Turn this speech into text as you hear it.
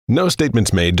No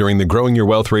statements made during the Growing Your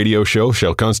Wealth radio show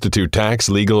shall constitute tax,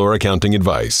 legal, or accounting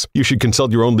advice. You should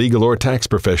consult your own legal or tax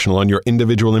professional on your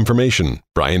individual information.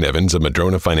 Brian Evans of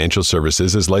Madrona Financial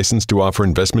Services is licensed to offer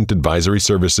investment advisory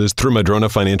services through Madrona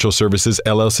Financial Services,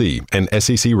 LLC, an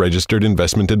SEC-registered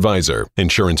investment advisor.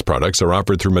 Insurance products are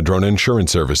offered through Madrona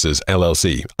Insurance Services,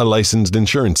 LLC, a licensed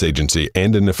insurance agency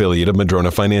and an affiliate of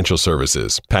Madrona Financial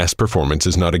Services. Past performance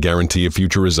is not a guarantee of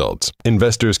future results.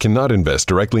 Investors cannot invest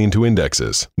directly into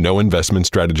indexes. No investment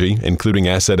strategy, including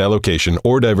asset allocation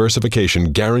or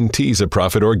diversification, guarantees a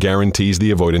profit or guarantees the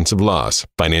avoidance of loss.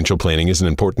 Financial planning is an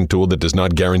important tool that does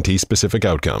not guarantee specific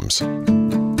outcomes.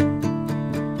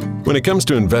 When it comes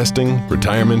to investing,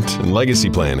 retirement, and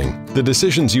legacy planning, the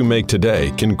decisions you make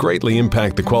today can greatly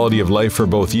impact the quality of life for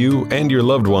both you and your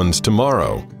loved ones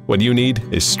tomorrow. What you need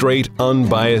is straight,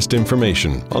 unbiased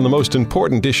information on the most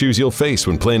important issues you'll face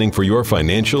when planning for your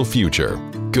financial future.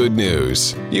 Good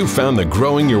news. You found the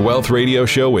Growing Your Wealth radio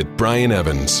show with Brian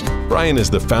Evans. Brian is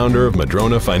the founder of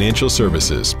Madrona Financial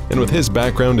Services, and with his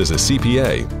background as a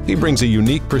CPA, he brings a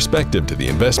unique perspective to the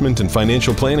investment and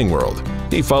financial planning world.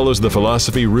 He follows the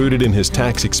philosophy rooted in his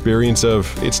tax experience of,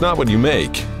 it's not what you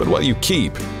make, but what you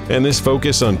keep. And this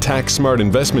focus on tax-smart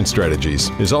investment strategies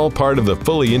is all part of the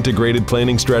fully integrated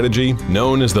planning strategy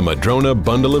known as the Madrona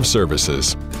Bundle of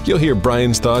Services. You'll hear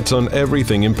Brian's thoughts on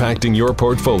everything impacting your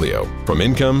portfolio, from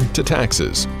income to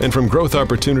taxes, and from growth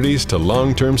opportunities to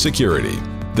long-term security.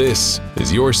 This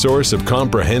is your source of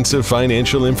comprehensive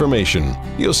financial information.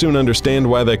 You'll soon understand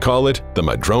why they call it the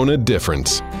Madrona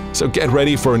Difference. So get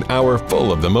ready for an hour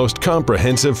full of the most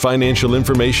comprehensive financial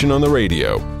information on the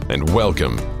radio. And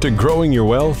welcome to Growing Your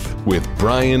Wealth with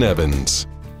Brian Evans.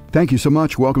 Thank you so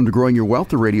much. Welcome to Growing Your Wealth,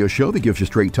 the radio show that gives you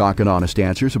straight talk and honest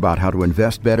answers about how to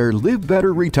invest better, live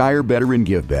better, retire better, and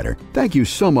give better. Thank you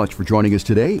so much for joining us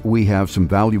today. We have some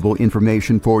valuable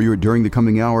information for you during the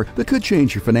coming hour that could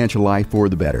change your financial life for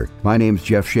the better. My name's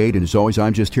Jeff Shade, and as always,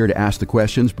 I'm just here to ask the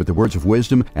questions, but the words of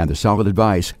wisdom and the solid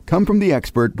advice come from the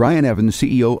expert, Brian Evans,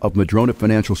 CEO of Madrona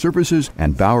Financial Services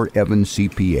and Bauer Evans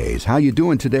CPAs. How you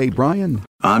doing today, Brian?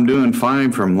 I'm doing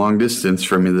fine from long distance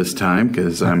from you this time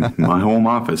because I'm in my home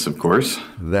office, of course.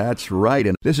 That's right.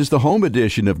 And this is the home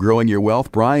edition of Growing Your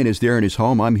Wealth. Brian is there in his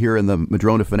home. I'm here in the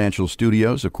Madrona Financial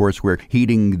Studios. Of course, we're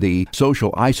heeding the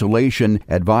social isolation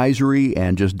advisory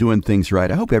and just doing things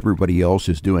right. I hope everybody else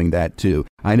is doing that too.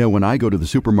 I know when I go to the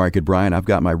supermarket, Brian, I've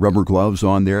got my rubber gloves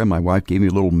on there. My wife gave me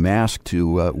a little mask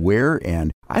to wear,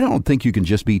 and I don't think you can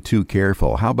just be too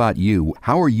careful. How about you?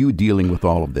 How are you dealing with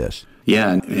all of this?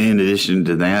 Yeah, in addition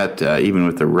to that, even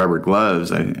with the rubber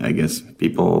gloves, I guess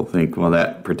people think, well,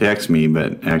 that protects me,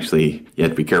 but actually you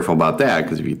have to be careful about that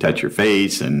because if you touch your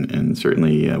face and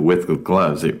certainly with the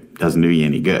gloves, it doesn't do you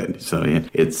any good. So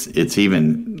it's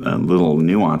even little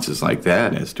nuances like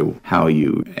that as to how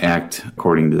you act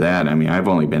according to that. I mean, I've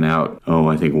only been out,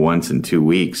 I think once in 2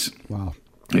 weeks. Wow.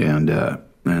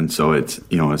 And so it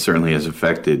certainly has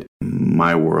affected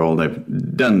my world.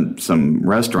 I've done some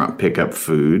restaurant pickup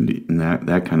food and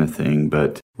that kind of thing,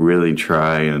 but really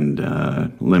try and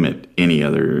limit any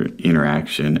other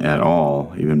interaction at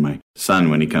all. Even my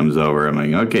son, when he comes over, I'm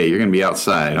like, okay, you're going to be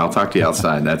outside. I'll talk to you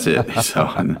outside. That's it.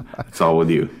 So it's all with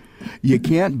you. You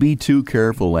can't be too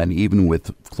careful, and even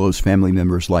with close family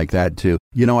members like that, too.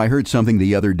 You know, I heard something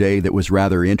the other day that was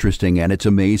rather interesting, and it's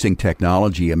amazing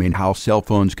technology. I mean, how cell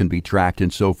phones can be tracked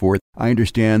and so forth. I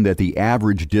understand that the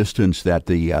average distance that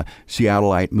the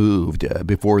Seattleite moved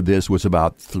before this was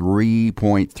about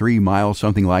 3.3 miles,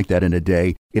 something like that in a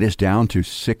day. It is down to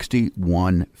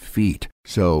 61 feet.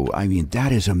 So, I mean,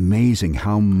 that is amazing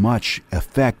how much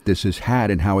effect this has had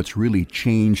and how it's really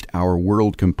changed our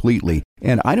world completely.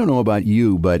 And I don't know about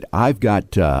you, but I've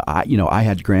got, I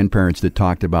had grandparents that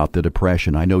talked about the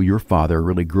Depression. I know your father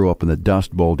really grew up in the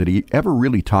Dust Bowl. Did he ever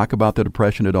really talk about the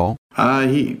Depression at all?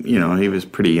 He was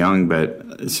pretty young,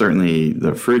 but certainly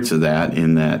the fruits of that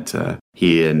in that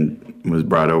he was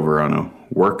brought over on a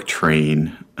work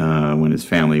train when his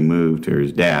family moved, or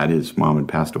his mom had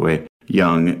passed away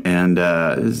young, and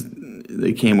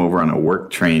they came over on a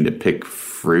work train to pick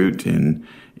fruit in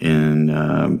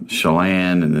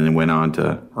Chelan, and then they went on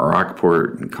to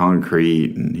Rockport and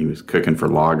Concrete, and he was cooking for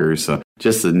loggers. So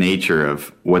just the nature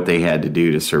of what they had to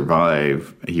do to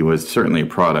survive, he was certainly a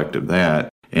product of that.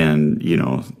 And,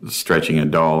 stretching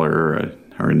 $1 or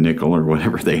a nickel or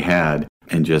whatever they had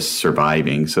and just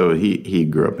surviving. So he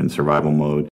grew up in survival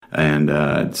mode. And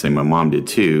I'd say my mom did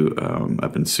too,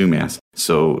 up in Sumas.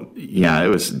 So, yeah, it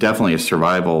was definitely a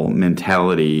survival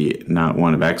mentality, not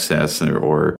one of excess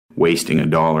or wasting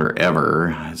 $1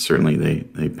 ever. Certainly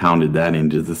they pounded that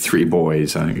into the three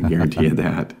boys. I can guarantee you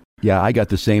that. Yeah, I got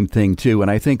the same thing too.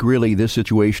 And I think really this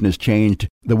situation has changed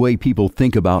the way people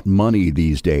think about money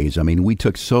these days. I mean, we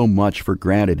took so much for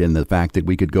granted in the fact that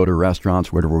we could go to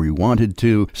restaurants wherever we wanted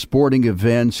to, sporting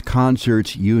events,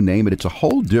 concerts, you name it. It's a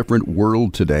whole different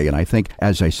world today. And I think,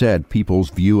 as I said, people's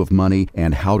view of money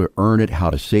and how to earn it, how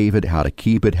to save it, how to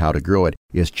keep it, how to grow it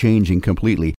is changing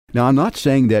completely. Now, I'm not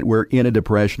saying that we're in a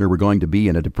depression or we're going to be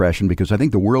in a depression, because I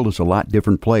think the world is a lot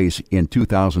different place in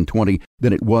 2020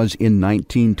 than it was in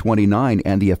 1929.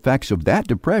 And the effects of that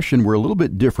depression were a little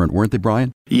bit different, weren't they,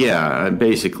 Brian? Yeah,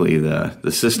 basically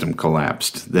the system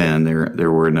collapsed then.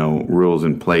 There were no rules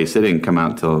in place. They didn't come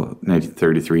out until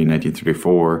 1933,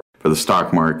 1934. For the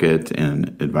stock market and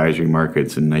advisory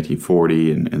markets in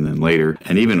 1940 and then later.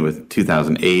 And even with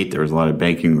 2008, there was a lot of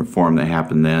banking reform that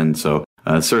happened then. So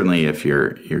certainly if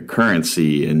your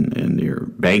currency and your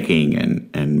banking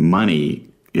and money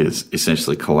is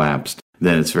essentially collapsed,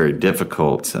 then it's very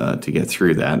difficult to get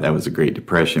through that. That was a Great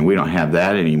Depression. We don't have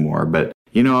that anymore. But,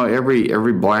 you know,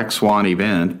 every black swan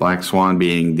event, black swan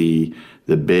being the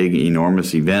big,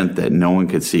 enormous event that no one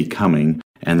could see coming,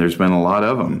 and there's been a lot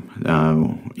of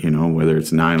them, you know, whether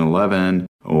it's 9/11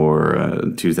 or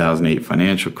 2008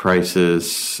 financial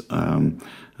crisis,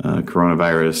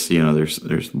 coronavirus, you know,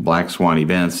 there's black swan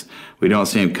events. We don't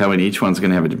see them coming. Each one's going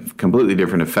to have a completely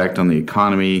different effect on the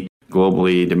economy,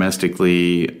 globally,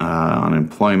 domestically, on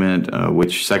employment,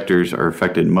 which sectors are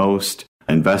affected most.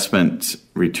 Investment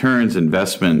returns,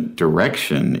 investment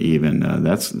direction, even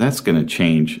that's going to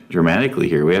change dramatically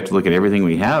here. We have to look at everything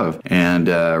we have and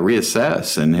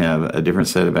reassess and have a different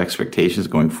set of expectations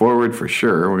going forward for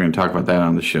sure. We're going to talk about that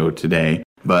on the show today.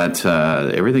 But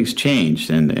everything's changed,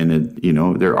 and it, you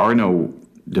know, there are no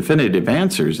definitive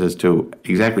answers as to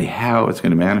exactly how it's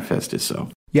going to manifest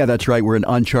itself. Yeah, that's right. We're in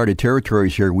uncharted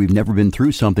territories here. We've never been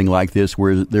through something like this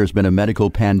where there's been a medical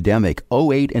pandemic.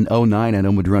 08 and 09, I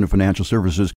know Madrona Financial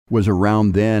Services was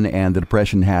around then, and the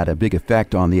Depression had a big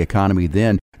effect on the economy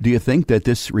then. Do you think that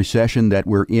this recession that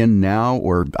we're in now,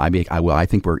 or I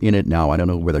think we're in it now. I don't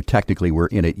know whether technically we're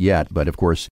in it yet, but of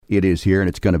course it is here and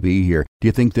it's going to be here. Do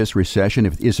you think this recession,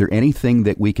 is there anything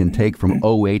that we can take from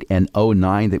 08 and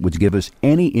 09 that would give us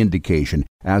any indication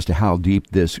as to how deep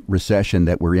this recession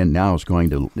that we're in now is going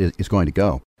to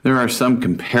go? There are some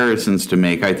comparisons to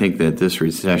make. I think that this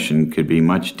recession could be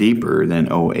much deeper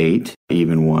than 08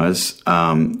 even was.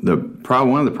 One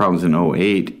of the problems in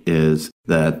 08 is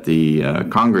that the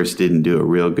Congress didn't do a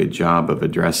real good job of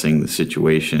addressing the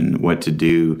situation, what to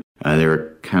do. They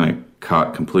were kind of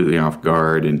caught completely off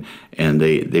guard, and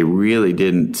they really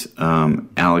didn't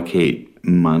allocate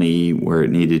money where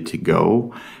it needed to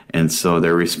go. And so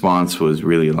their response was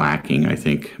really lacking, I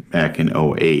think, back in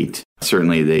 08.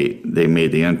 Certainly they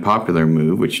made the unpopular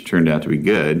move, which turned out to be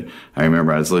good. I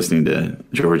remember I was listening to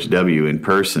George W. in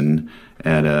person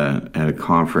at a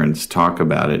conference talk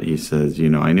about it. He says, you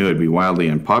know, I knew it'd be wildly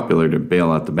unpopular to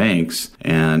bail out the banks,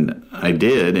 and I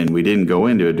did, and we didn't go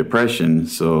into a depression.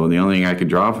 So the only thing I could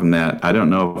draw from that, I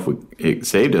don't know if it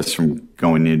saved us from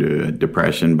going into a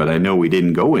depression, but I know we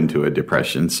didn't go into a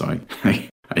depression. So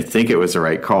I think it was the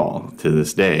right call to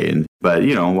this day. But,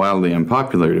 you know, wildly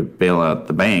unpopular to bail out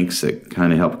the banks that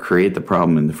kind of helped create the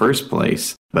problem in the first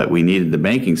place. But we needed the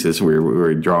banking system. We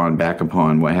were drawing back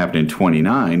upon what happened in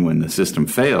 29 when the system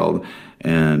failed.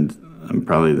 And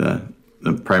probably the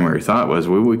primary thought was,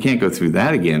 well, we can't go through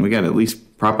that again. We got to at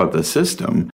least prop up the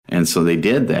system. And so they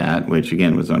did that, which,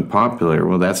 again, was unpopular.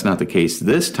 Well, that's not the case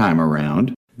this time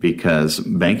around, because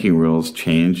banking rules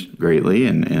changed greatly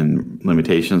and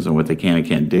limitations on what they can and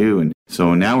can't do. And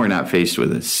so now we're not faced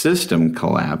with a system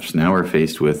collapse. Now we're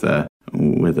faced with a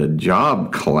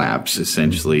job collapse,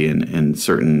 essentially, in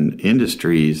certain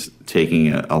industries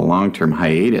taking a long-term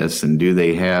hiatus. And do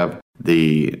they have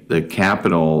the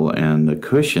capital and the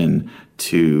cushion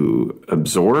to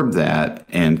absorb that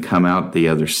and come out the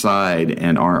other side?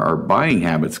 And are our buying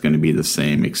habits going to be the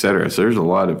same, et cetera? So there's a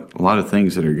lot of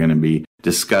things that are going to be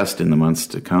discussed in the months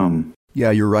to come.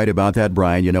 Yeah, you're right about that,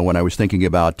 Brian. You know, when I was thinking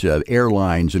about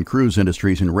airlines and cruise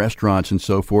industries and restaurants and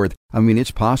so forth, I mean,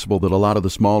 it's possible that a lot of the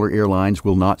smaller airlines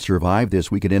will not survive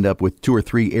this. We could end up with 2 or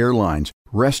 3 airlines.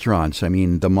 Restaurants, I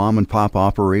mean, the mom and pop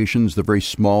operations, the very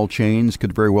small chains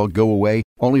could very well go away.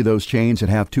 Only those chains that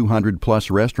have 200 plus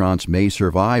restaurants may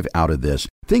survive out of this.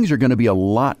 Things are going to be a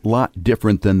lot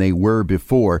different than they were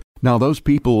before. Now, those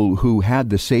people who had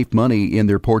the safe money in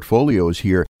their portfolios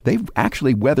here, they've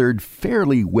actually weathered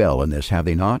fairly well in this, have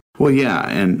they not? Well, yeah,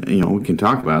 and you know, we can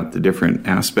talk about the different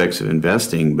aspects of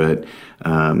investing, but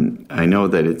I know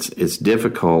that it's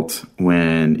difficult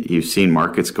when you've seen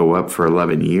markets go up for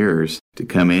 11 years to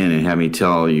come in and have me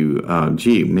tell you,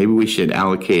 gee, maybe we should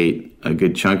allocate a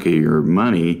good chunk of your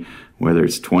money, whether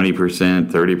it's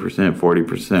 20%, 30%,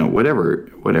 40%,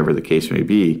 whatever the case may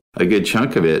be, a good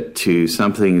chunk of it to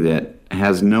something that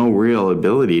has no real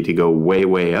ability to go way,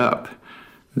 way up.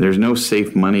 There's no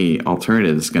safe money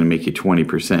alternative that's going to make you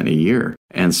 20% a year.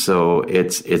 And so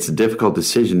it's a difficult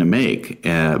decision to make.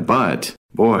 But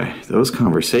boy, those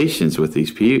conversations with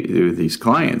these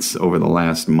clients over the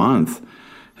last month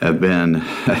have been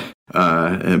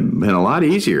a lot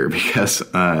easier because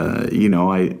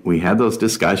we had those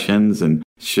discussions, and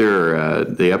sure,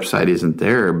 the upside isn't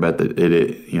there, but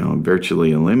it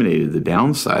virtually eliminated the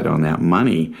downside on that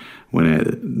money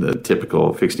when the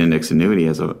typical fixed index annuity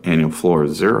has an annual floor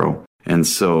of 0. And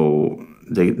so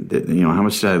they how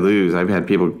much did I lose? I've had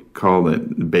people call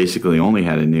that basically only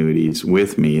had annuities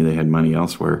with me. They had money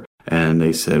elsewhere. And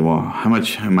they said, well, how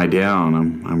much am I down?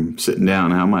 I'm sitting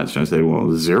down. How much? And I said,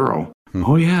 well, 0.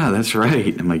 Oh, yeah, that's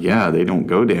right. I'm like, yeah, they don't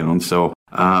go down. So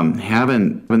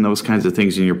having those kinds of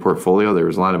things in your portfolio,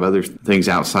 there's a lot of other things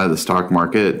outside of the stock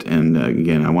market. And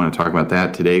again, I want to talk about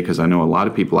that today because I know a lot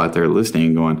of people out there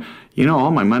listening going,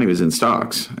 all my money was in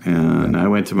stocks. And I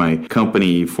went to my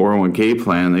company 401k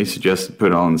plan. They suggested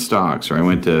put it all in stocks. Or I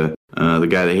went to the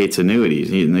guy that hates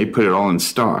annuities, and they put it all in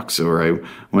stocks. Or I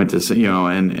went to,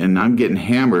 and I'm getting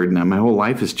hammered, and my whole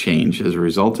life has changed as a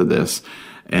result of this.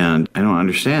 And I don't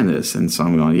understand this. And so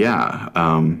I'm going,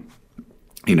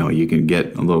 you can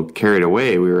get a little carried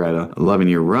away. We were at a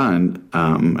 11-year run.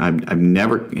 I've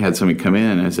never had somebody come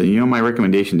in and I said, my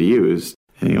recommendation to you is,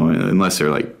 unless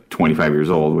they're like 25 years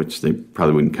old, which they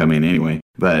probably wouldn't come in anyway.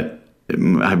 But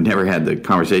I've never had the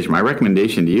conversation. My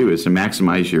recommendation to you is to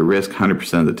maximize your risk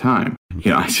 100% of the time.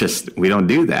 We don't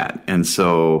do that. And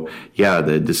so,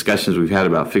 the discussions we've had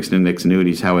about fixed index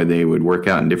annuities, how they would work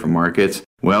out in different markets.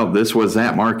 Well, this was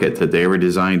that market that they were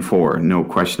designed for, no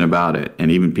question about it.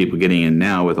 And even people getting in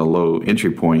now with a low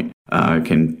entry point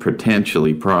can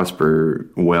potentially prosper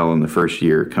well in the first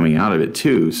year coming out of it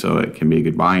too. So it can be a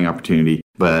good buying opportunity,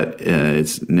 but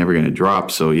it's never going to drop.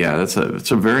 So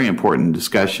it's a very important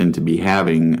discussion to be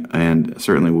having. And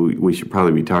certainly we should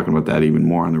probably be talking about that even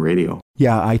more on the radio.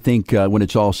 Yeah, I think when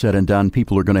it's all said and done,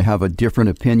 people are going to have a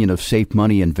different opinion of safe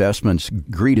money investments.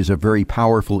 Greed is a very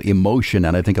powerful emotion,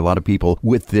 and I think a lot of people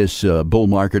with this bull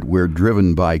market, we're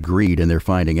driven by greed, and they're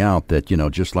finding out that,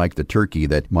 just like the turkey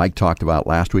that Mike talked about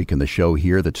last week in the show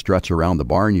here that struts around the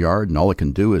barnyard, and all it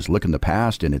can do is look in the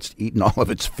past, and it's eating all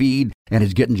of its feed, and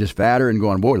it's getting just fatter and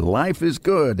going, boy, life is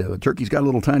good. The turkey's got a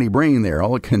little tiny brain there.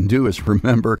 All it can do is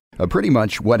remember pretty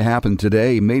much what happened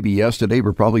today, maybe yesterday,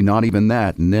 but probably not even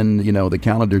that. And then, the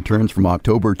calendar turns from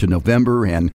October to November,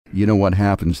 and you know what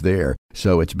happens there.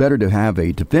 So it's better to have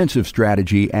a defensive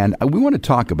strategy, and we want to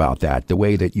talk about that, the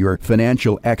way that your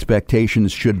financial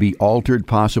expectations should be altered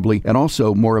possibly, and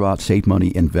also more about safe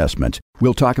money investments.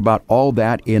 We'll talk about all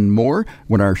that and more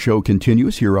when our show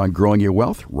continues here on Growing Your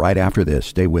Wealth right after this.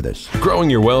 Stay with us. Growing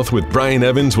Your Wealth with Brian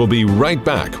Evans will be right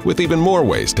back with even more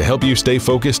ways to help you stay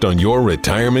focused on your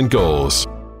retirement goals.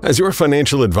 Has your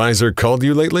financial advisor called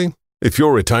you lately? If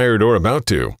you're retired or about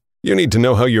to, you need to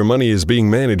know how your money is being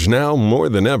managed now more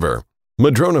than ever.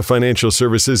 Madrona Financial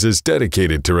Services is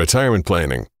dedicated to retirement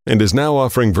planning and is now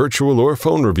offering virtual or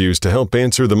phone reviews to help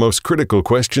answer the most critical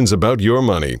questions about your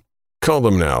money. Call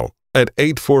them now at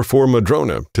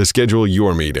 844-MADRONA to schedule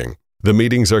your meeting. The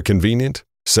meetings are convenient,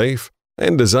 safe,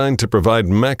 and designed to provide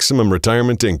maximum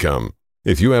retirement income.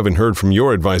 If you haven't heard from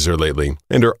your advisor lately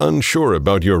and are unsure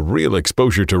about your real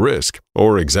exposure to risk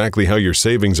or exactly how your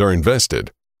savings are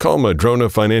invested, call Madrona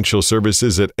Financial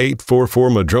Services at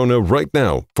 844-MADRONA right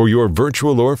now for your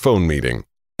virtual or phone meeting.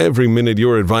 Every minute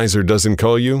your advisor doesn't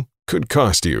call you could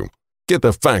cost you. Get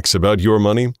the facts about your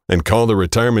money and call the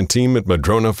retirement team at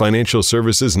Madrona Financial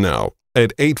Services now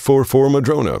at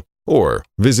 844-MADRONA or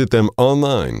visit them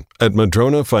online at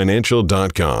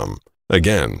madronafinancial.com.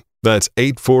 Again, that's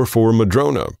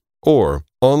 844-MADRONA or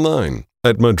online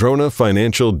at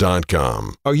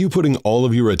madronafinancial.com. Are you putting all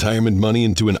of your retirement money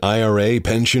into an IRA,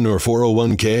 pension, or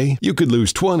 401k? You could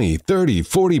lose 20, 30,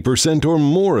 40% or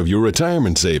more of your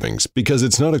retirement savings because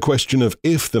it's not a question of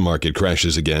if the market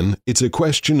crashes again, it's a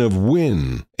question of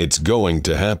when it's going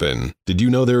to happen. Did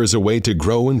you know there is a way to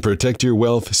grow and protect your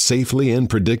wealth safely and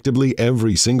predictably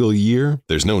every single year?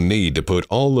 There's no need to put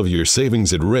all of your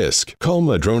savings at risk. Call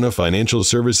Madrona Financial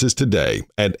Services today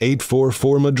at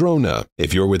 844-MADRONA.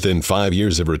 If you're within 5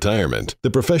 years of retirement,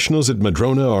 the professionals at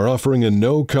Madrona are offering a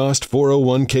no-cost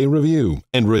 401k review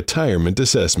and retirement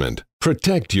assessment.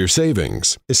 Protect your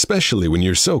savings, especially when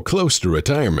you're so close to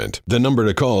retirement. The number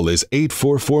to call is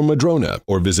 844-MADRONA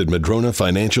or visit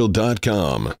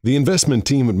madronafinancial.com. The investment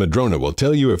team at Madrona will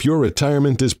tell you if your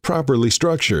retirement is properly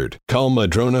structured. Call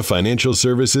Madrona Financial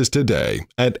Services today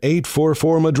at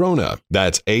 844-MADRONA.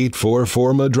 That's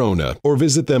 844-MADRONA. Or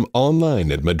visit them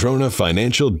online at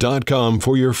madronafinancial.com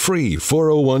for your free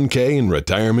 401k and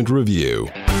retirement review.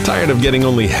 Tired of getting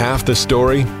only half the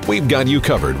story? We've got you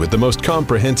covered with the most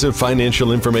comprehensive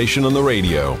financial information on the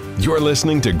radio. You're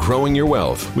listening to Growing Your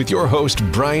Wealth with your host,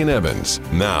 Brian Evans.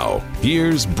 Now,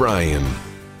 here's Brian.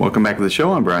 Welcome back to the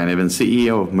show. I'm Brian Evans,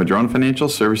 CEO of Madrona Financial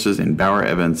Services and Bauer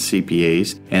Evans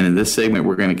CPAs. And in this segment,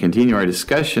 we're going to continue our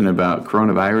discussion about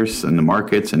coronavirus and the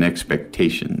markets and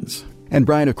expectations. And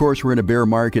Brian, of course, we're in a bear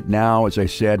market now. As I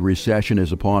said, recession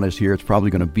is upon us here. It's probably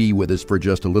going to be with us for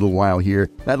just a little while here.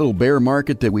 That little bear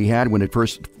market that we had when it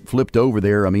first flipped over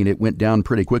there, I mean, it went down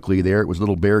pretty quickly there. It was a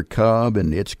little bear cub,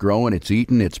 and it's growing, it's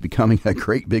eating, it's becoming a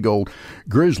great big old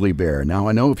grizzly bear. Now,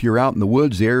 I know if you're out in the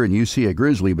woods there and you see a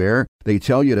grizzly bear, they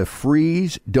tell you to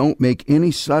freeze, don't make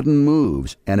any sudden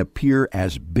moves, and appear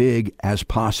as big as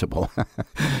possible.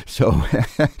 So,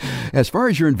 as far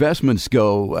as your investments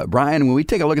go, Brian, when we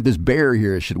take a look at this bear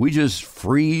here, should we just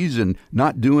freeze and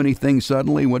not do anything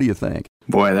suddenly? What do you think?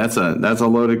 Boy, that's a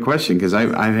loaded question, because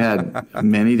I've had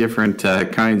many different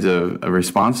kinds of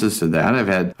responses to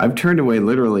that. I've turned away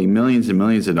literally millions and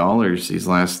millions of dollars these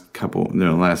last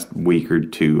week or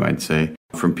two, I'd say,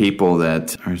 from people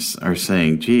that are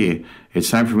saying, "Gee, it's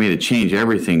time for me to change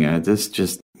everything.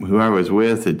 Who I was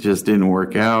with, it just didn't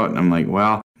work out." And I'm like,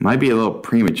 well, it might be a little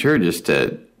premature just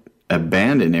to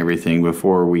abandon everything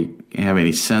before we have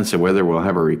any sense of whether we'll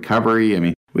have a recovery. I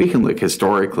mean, we can look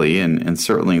historically, and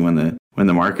certainly when the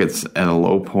market's at a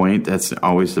low point, that's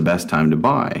always the best time to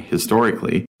buy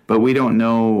historically. But we don't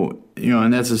know,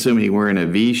 and that's assuming we're in a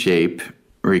V-shape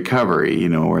recovery,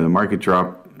 where the market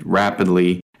dropped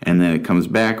rapidly and then it comes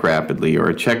back rapidly, or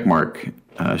a check mark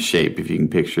shape, if you can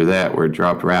picture that, where it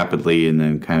dropped rapidly and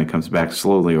then kind of comes back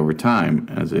slowly over time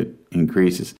as it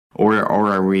increases. Or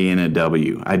are we in a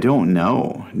W? I don't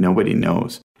know. Nobody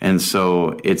knows. And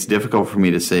so it's difficult for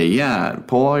me to say, yeah,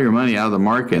 pull all your money out of the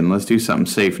market and let's do something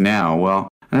safe now. Well,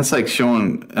 that's like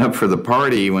showing up for the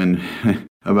party when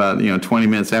about 20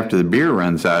 minutes after the beer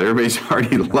runs out, everybody's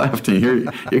already left, and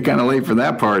you're kind of late for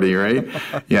that party, right?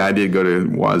 Yeah, I did go to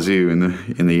Wazoo in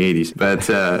the 80s, but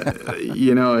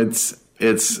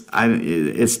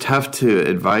it's tough to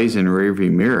advise in a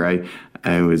rearview mirror.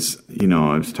 I was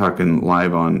talking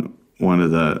live on one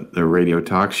of the radio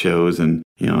talk shows, and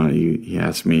he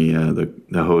asked me,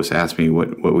 the host asked me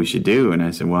what we should do, and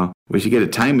I said, well, we should get a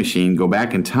time machine, go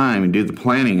back in time, and do the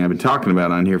planning I've been talking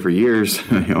about on here for years,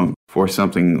 for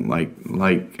something like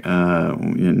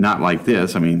not like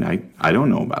this. I mean, I don't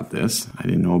know about this. I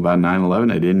didn't know about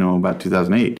 9/11. I didn't know about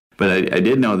 2008, but I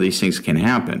did know these things can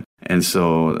happen. And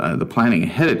so the planning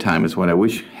ahead of time is what I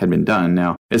wish had been done.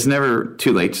 Now, it's never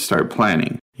too late to start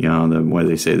planning. What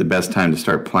they say, the best time to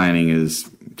start planning is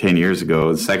 10 years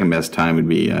ago. The second best time would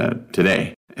be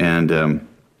today. And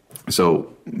so,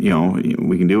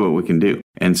 we can do what we can do.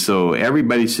 And so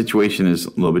everybody's situation is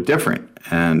a little bit different.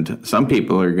 And some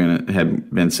people are going to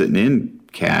have been sitting in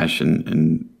cash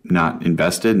and not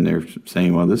invested. And they're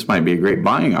saying, well, this might be a great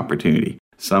buying opportunity.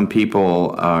 Some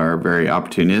people are very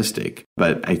opportunistic,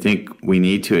 but I think we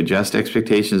need to adjust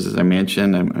expectations, as I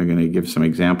mentioned. I'm going to give some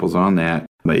examples on that.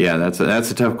 But yeah, that's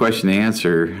a tough question to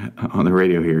answer on the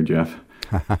radio here, Jeff.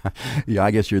 Yeah,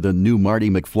 I guess you're the new Marty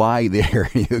McFly there.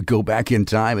 You go back in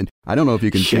time, and I don't know if you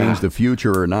can change the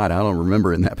future or not. I don't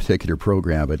remember in that particular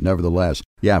program, but nevertheless,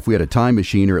 yeah, if we had a time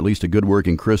machine or at least a good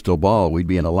working crystal ball, we'd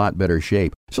be in a lot better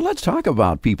shape. So let's talk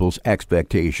about people's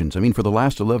expectations. I mean, for the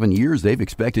last 11 years, they've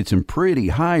expected some pretty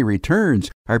high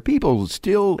returns. Are people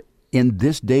still, in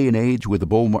this day and age with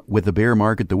the bear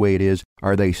market the way it is,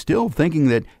 are they still thinking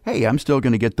that, hey, I'm still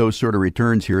going to get those sort of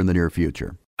returns here in the near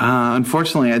future?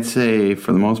 Unfortunately, I'd say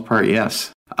for the most part,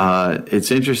 yes. It's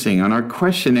interesting. On our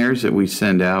questionnaires that we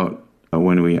send out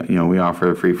when we offer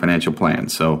a free financial plan.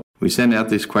 So we send out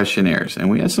these questionnaires,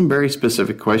 and we have some very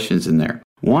specific questions in there.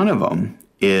 One of them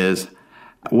is,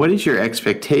 what is your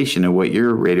expectation of what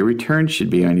your rate of return should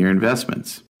be on your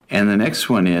investments? And the next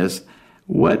one is,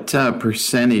 what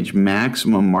percentage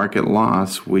maximum market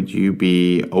loss would you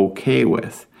be okay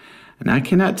with? And I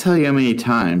cannot tell you how many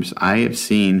times I have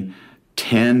seen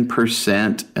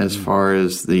 10% as far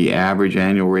as the average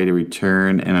annual rate of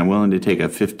return, and I'm willing to take a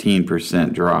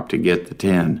 15% drop to get the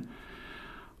 10.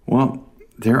 Well,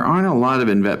 there aren't a lot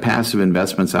of passive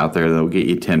investments out there that will get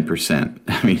you 10%.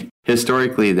 I mean,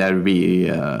 historically, that would be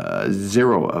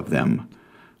 0 of them,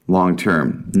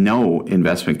 long-term. No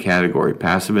investment category,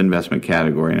 passive investment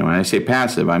category. And when I say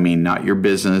passive, I mean not your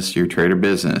business, your trader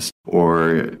business,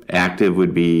 or active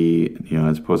would be,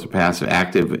 as opposed to passive.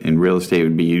 Active in real estate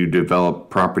would be you develop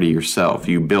property yourself,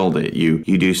 you build it, you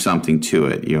do something to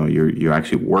it, you're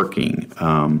actually working.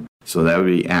 So that would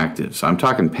be active. So I'm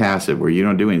talking passive, where you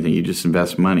don't do anything, you just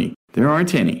invest money. There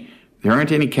aren't any. There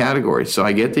aren't any categories. So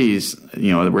I get these,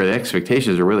 where the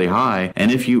expectations are really high.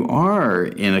 And if you are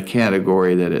in a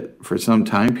category that for some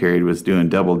time period was doing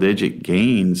double-digit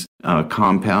gains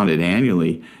compounded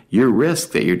annually, your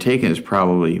risk that you're taking is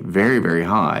probably very, very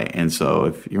high. And so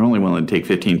if you're only willing to take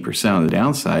 15% on the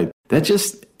downside, that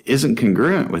just isn't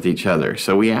congruent with each other.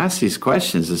 So we ask these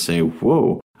questions to say,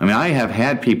 whoa. I mean, I have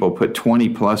had people put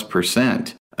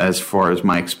 20+% as far as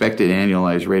my expected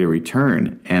annualized rate of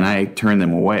return, and I turn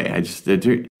them away.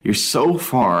 You're so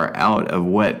far out of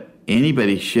what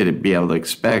anybody should be able to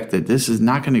expect that this is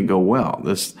not going to go well.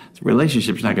 This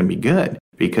relationship's not going to be good,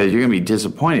 because you're going to be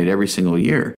disappointed every single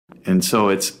year. And so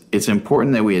it's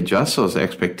important that we adjust those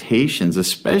expectations,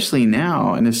 especially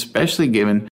now, and especially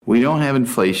given we don't have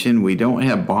inflation, we don't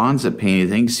have bonds that pay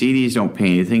anything, CDs don't pay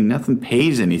anything, nothing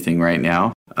pays anything right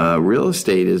now. Real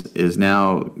estate is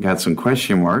now got some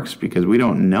question marks, because we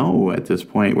don't know at this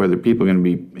point whether people are going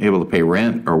to be able to pay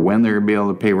rent, or when they're going to be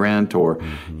able to pay rent, or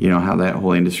how that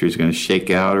whole industry is going to shake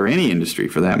out, or any industry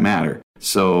for that matter.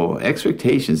 So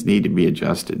expectations need to be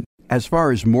adjusted. As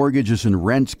far as mortgages and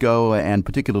rents go, and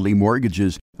particularly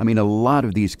mortgages, I mean, a lot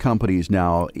of these companies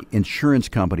now, insurance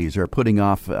companies, are putting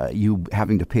off you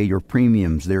having to pay your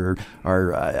premiums. There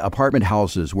are apartment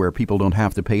houses where people don't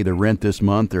have to pay the rent this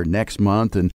month or next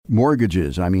month. And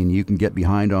mortgages, I mean, you can get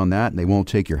behind on that and they won't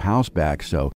take your house back.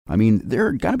 So, I mean, there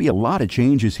are going to be a lot of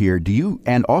changes here.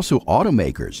 And also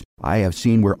automakers. I have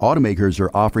seen where automakers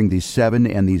are offering these 7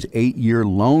 and these 8-year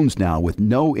loans now with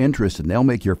no interest, and they'll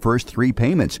make your first 3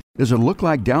 payments. Does it look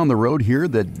like down the road here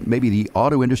that maybe the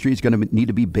auto industry is going to need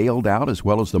to be bailed out, as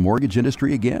well as the mortgage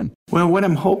industry again? Well, what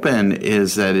I'm hoping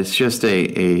is that it's just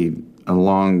a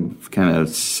long kind of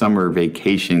summer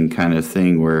vacation kind of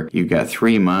thing, where you've got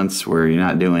 3 months where you're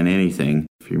not doing anything.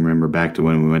 If you remember back to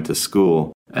when we went to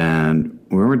school, and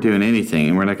we weren't doing anything,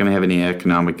 and we're not going to have any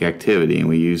economic activity, and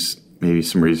we use maybe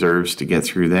some reserves to get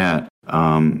through that.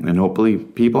 And hopefully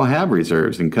people have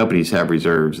reserves, and companies have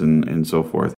reserves, and so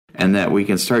forth, and that we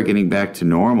can start getting back to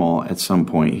normal at some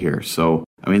point here. So,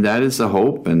 I mean, that is the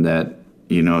hope, and that,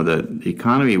 the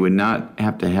economy would not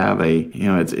have to have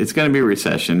it's going to be a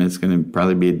recession. It's going to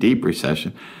probably be a deep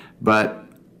recession, but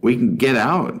we can get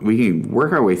out. We can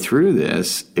work our way through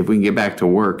this if we can get back to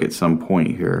work at some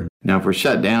point here. Now, if we're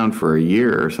shut down for a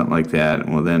year or something like that,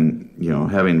 well, then,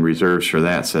 having reserves for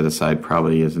that set aside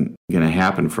probably isn't going to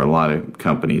happen for a lot of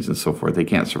companies and so forth. They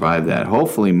can't survive that.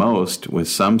 Hopefully most, with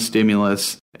some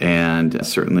stimulus and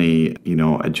certainly,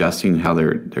 adjusting how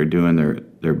they're doing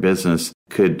their business,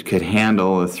 could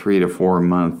handle a 3 to 4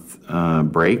 month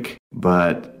break.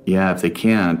 But yeah, if they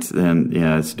can't, then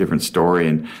it's a different story.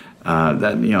 And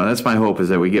that's my hope, is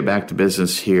that we get back to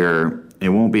business here. It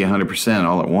won't be 100%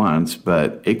 all at once,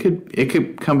 but it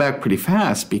could come back pretty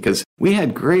fast, because we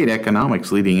had great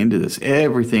economics leading into this.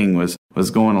 Everything was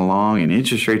going along, and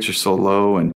interest rates are so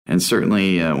low, and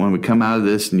certainly when we come out of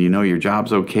this and your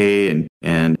job's okay,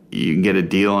 and you can get a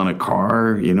deal on a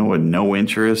car, with no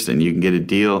interest, and you can get a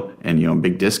deal and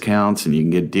big discounts, and you can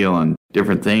get a deal on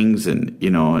different things, and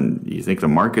you think the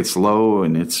market's low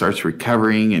and it starts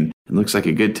recovering and it looks like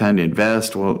a good time to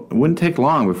invest. Well, it wouldn't take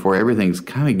long before everything's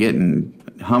kind of getting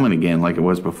humming again like it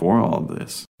was before all of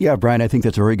this. Yeah, Brian, I think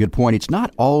that's a very good point. It's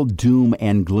not all doom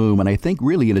and gloom. And I think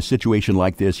really in a situation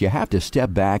like this, you have to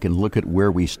step back and look at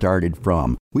where we started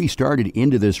from. We started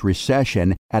into this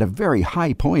recession at a very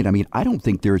high point. I mean, I don't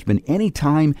think there's been any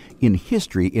time in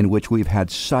history in which we've had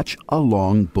such a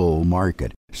long bull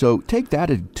market. So take that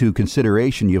into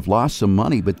consideration. You've lost some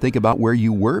money, but think about where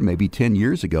you were maybe 10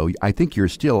 years ago. I think you're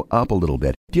still up a little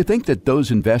bit. Do you think that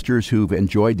those investors who've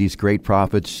enjoyed these great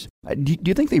profits, do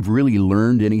you think they've really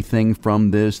learned anything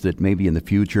from this, that maybe in the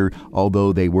future,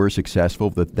 although they were successful,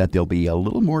 that they'll be a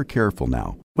little more careful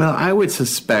now? Well, I would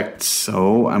suspect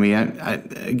so. I mean,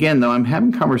 again, though, I'm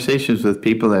having conversations with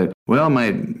people that, well, my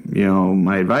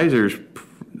advisor's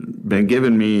been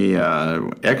giving me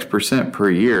X% per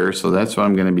year, so that's what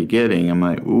I'm going to be getting. I'm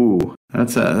like, ooh,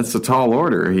 that's a tall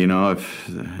order,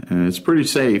 and it's pretty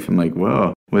safe. I'm like,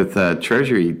 whoa, with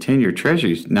 10-year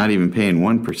Treasuries not even paying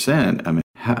 1%. I mean,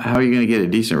 how are you going to get a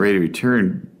decent rate of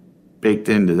return baked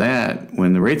into that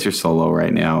when the rates are so low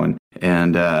right now?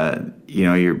 And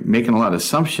you're making a lot of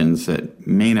assumptions that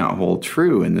may not hold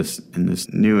true in this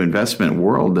new investment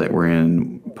world that we're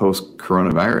in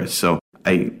post-coronavirus. So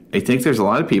I think there's a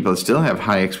lot of people that still have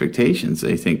high expectations.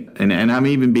 They think, and I'm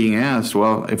even being asked,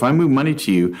 well, if I move money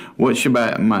to you, what should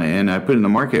and I put it in the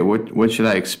market, what should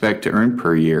I expect to earn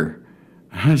per year?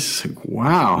 I was just like,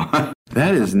 wow,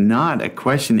 that is not a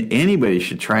question anybody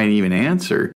should try and even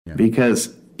answer,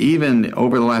 because even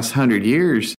over the last 100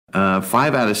 years, 5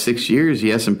 out of 6 years,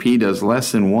 the S&P does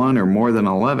less than 1 or more than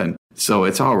 11. So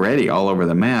it's already all over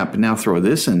the map. Now throw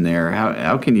this in there.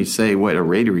 How can you say what a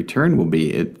rate of return will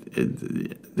be?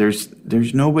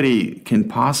 There's nobody can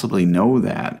possibly know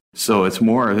that. So it's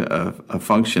more a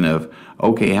function of,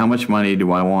 okay, how much money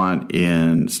do I want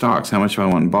in stocks? How much do I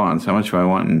want in bonds? How much do I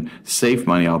want in safe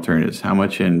money alternatives? How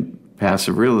much in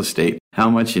passive real estate? How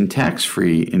much in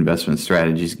tax-free investment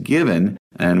strategies given,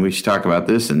 and we should talk about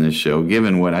this in this show,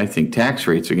 given what I think tax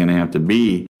rates are going to have to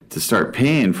be to start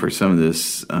paying for some of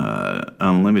this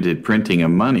unlimited printing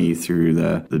of money through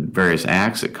the various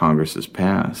acts that Congress has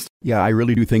passed. Yeah, I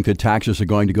really do think that taxes are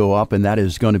going to go up, and that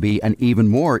is going to be an even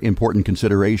more important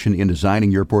consideration in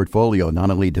designing your portfolio, not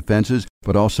only defenses,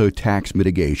 but also tax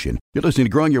mitigation. You're listening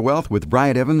to Growing Your Wealth with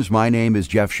Brian Evans. My name is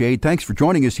Jeff Shade. Thanks for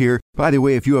joining us here. By the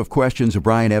way, if you have questions of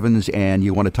Brian Evans and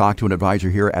you want to talk to an advisor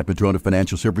here at Madrona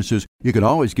Financial Services, you can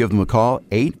always give them a call.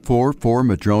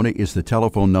 844-MADRONA is the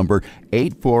telephone number,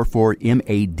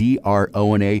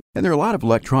 844-MADRONA. And there are a lot of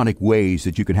electronic ways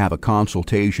that you can have a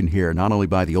consultation here, not only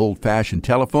by the old-fashioned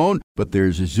telephone, but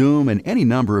there's Zoom and any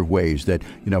number of ways that,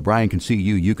 Brian can see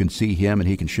you, you can see him, and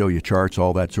he can show you charts,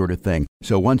 all that sort of thing.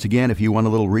 So once again, if you want a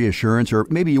little reassurance, or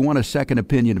maybe you want a second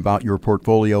opinion about your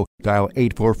portfolio, dial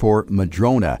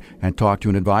 844-MADRONA and talk to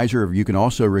an advisor. You can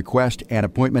also request an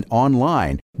appointment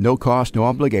online, no cost, no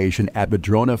obligation, at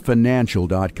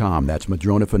MadronaFinancial.com. That's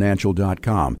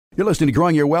MadronaFinancial.com. You're listening to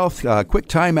Growing Your Wealth. Quick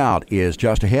timeout is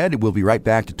just ahead. We'll be right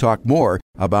back to talk more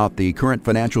about the current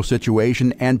financial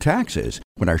situation and taxes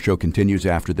when our show continues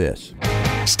after this.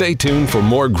 Stay tuned for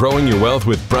more Growing Your Wealth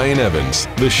with Brian Evans,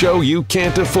 the show you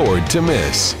can't afford to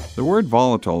miss. The word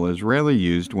volatile is rarely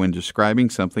used when describing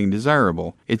something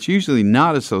desirable. It's usually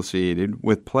not associated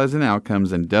with pleasant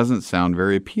outcomes and doesn't sound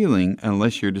very appealing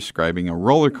unless you're describing a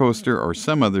roller coaster or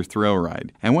some other thrill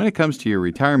ride. And when it comes to your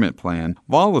retirement plan,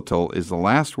 volatile is the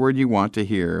last word you want to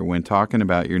hear when talking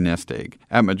about your nest egg.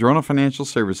 At Madrona Financial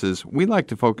Services, we like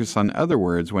to focus on other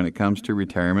words when it comes to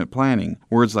retirement planning.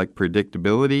 Words like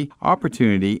predictability,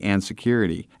 opportunity, and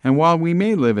security. And while we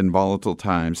may live in volatile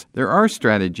times, there are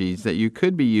strategies that you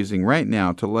could be using right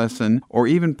now to lessen or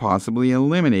even possibly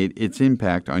eliminate its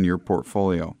impact on your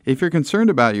portfolio. If you're concerned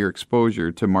about your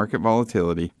exposure to market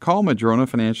volatility, call Madrona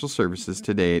Financial Services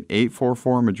today at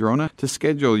 844-MADRONA to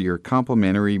schedule your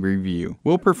complimentary review.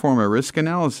 We'll perform a risk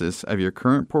analysis of your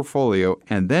current portfolio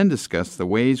and then discuss the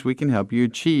ways we can help you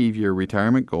achieve your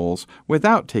retirement goals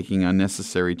without taking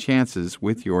unnecessary chances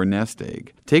with your nest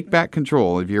egg. Take back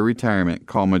control of your retirement.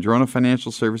 Call Madrona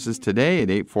Financial Services today at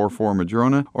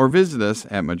 844-MADRONA or visit us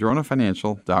at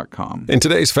MadronaFinancial.com. In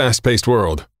today's fast-paced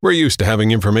world, we're used to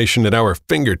having information at our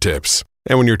fingertips.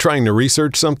 And when you're trying to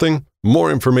research something,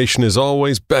 more information is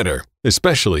always better,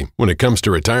 especially when it comes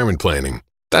to retirement planning.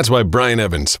 That's why Brian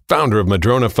Evans, founder of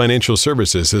Madrona Financial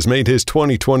Services, has made his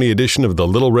 2020 edition of the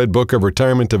Little Red Book of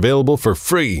Retirement available for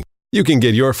free. You can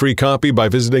get your free copy by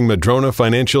visiting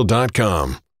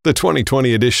MadronaFinancial.com. The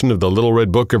 2020 edition of the Little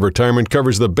Red Book of Retirement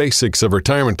covers the basics of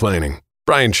retirement planning.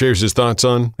 Brian shares his thoughts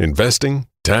on investing,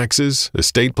 taxes,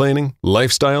 estate planning,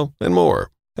 lifestyle, and more.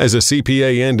 As a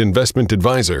CPA and investment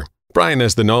advisor, Brian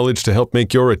has the knowledge to help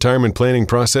make your retirement planning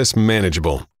process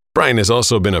manageable. Brian has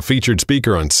also been a featured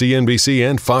speaker on CNBC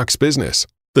and Fox Business.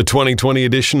 The 2020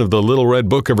 edition of the Little Red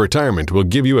Book of Retirement will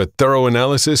give you a thorough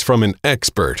analysis from an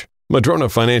expert. Madrona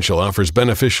Financial offers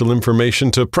beneficial information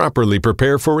to properly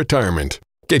prepare for retirement.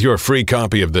 Get your free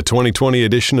copy of the 2020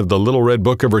 edition of the Little Red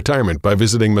Book of Retirement by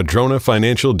visiting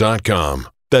MadronaFinancial.com.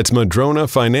 That's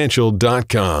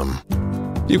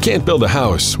MadronaFinancial.com. You can't build a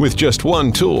house with just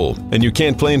one tool, and you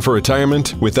can't plan for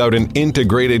retirement without an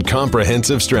integrated,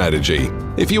 comprehensive strategy.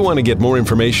 If you want to get more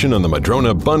information on the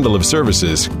Madrona bundle of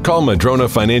services, call Madrona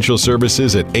Financial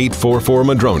Services at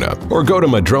 844-MADRONA or go to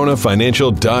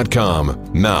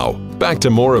MadronaFinancial.com. Now, back to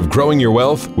more of Growing Your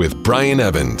Wealth with Brian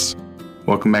Evans.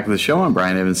 Welcome back to the show. I'm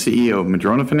Brian Evans, CEO of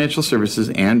Madrona Financial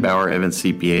Services and Bauer Evans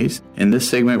CPAs. In this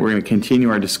segment, we're going to continue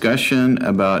our discussion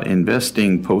about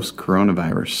investing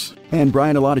post-coronavirus. And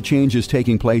Brian, a lot of changes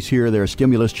taking place here. There are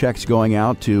stimulus checks going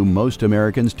out to most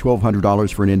Americans,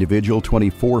 $1,200 for an individual,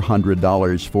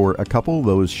 $2,400 for a couple.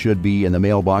 Those should be in the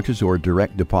mailboxes or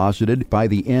direct deposited by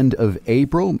the end of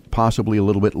April, possibly a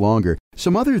little bit longer.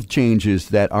 Some other changes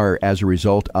that are as a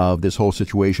result of this whole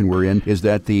situation we're in is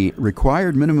that the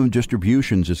required minimum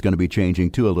distributions is going to be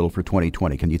changing too a little for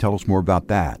 2020. Can you tell us more about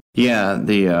that? Yeah,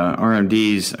 the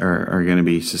RMDs are going to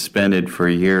be suspended for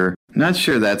a year. Not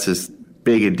sure that's as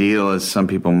big a deal as some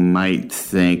people might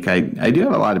think. I do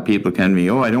have a lot of people come to me,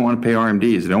 I don't want to pay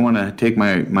RMDs. I don't want to take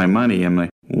my money. I'm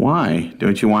like, why?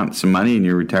 Don't you want some money in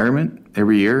your retirement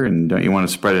every year? And don't you want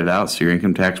to spread it out so your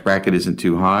income tax bracket isn't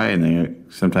too high? And they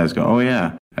sometimes go,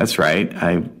 yeah, that's right.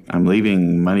 I'm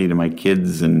leaving money to my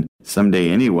kids, and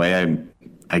someday anyway,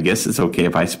 I guess it's okay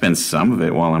if I spend some of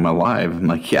it while I'm alive. I'm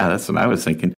like, yeah, that's what I was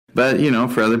thinking. But,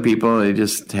 for other people, they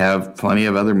just have plenty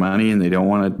of other money and they don't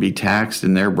want to be taxed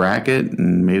in their bracket.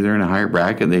 And maybe they're in a higher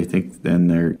bracket they think than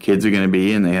their kids are going to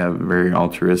be, and they have very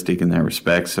altruistic in that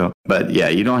respect. So, but yeah,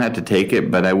 you don't have to take it.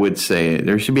 But I would say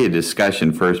there should be a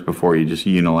discussion first before you just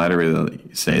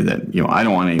unilaterally say that, I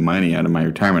don't want any money out of my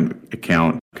retirement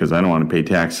account because I don't want to pay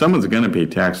tax. Someone's going to pay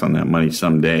tax on that money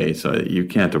someday, so you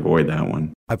can't avoid that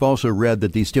one. I've also read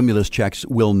that these stimulus checks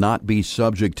will not be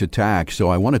subject to tax. So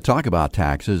I want to talk about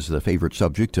taxes, the favorite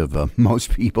subject of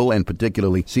most people, and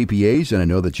particularly CPAs. And I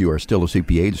know that you are still a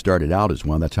CPA and started out as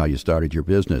one. That's how you started your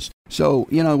business. So,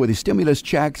 with the stimulus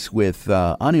checks, with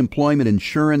unemployment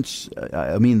insurance,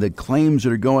 the claims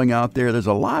that are going out there's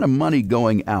a lot of money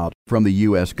going out from the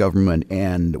U.S. government.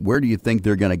 And where do you think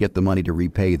they're going to get the money to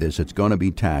repay this? It's going to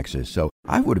be taxes. So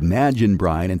I would imagine,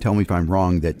 Brian, and tell me if I'm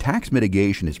wrong, that tax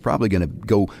mitigation is probably going to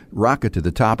go rocket to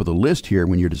the top of the list here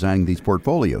when you're designing these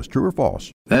portfolios. True or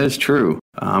false? That is true.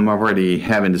 I'm already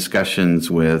having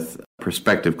discussions with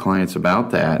prospective clients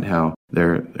about that, how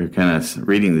they're kind of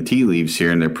reading the tea leaves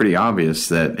here, and they're pretty obvious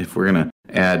that if we're going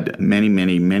to add many,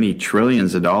 many, many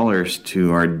trillions of dollars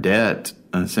to our debt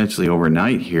essentially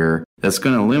overnight here, that's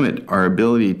going to limit our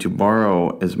ability to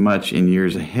borrow as much in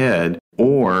years ahead,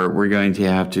 or we're going to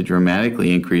have to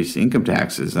dramatically increase income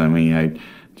taxes. I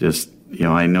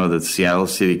know that Seattle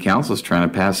City Council is trying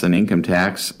to pass an income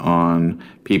tax on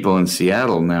people in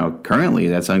Seattle. Now, currently,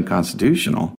 that's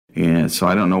unconstitutional. And so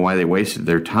I don't know why they wasted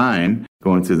their time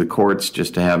going through the courts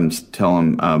just to have them tell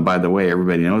them, by the way,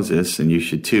 everybody knows this, and you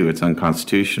should too. It's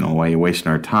unconstitutional. Why are you wasting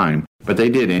our time? But they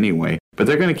did anyway. But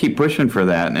they're going to keep pushing for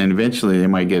that, and eventually they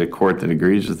might get a court that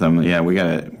agrees with them. Yeah,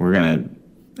 we're going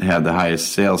to have the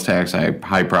highest sales tax,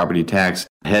 high property tax,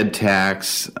 head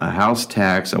tax, a house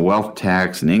tax, a wealth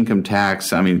tax, an income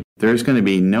tax. There's going to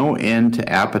be no end to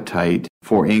appetite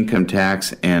for income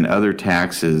tax and other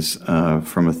taxes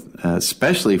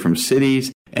especially from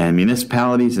cities and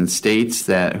municipalities and states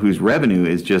whose revenue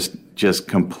is just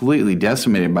completely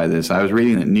decimated by this. I was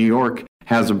reading that New York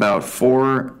has about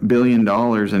 $4 billion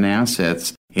in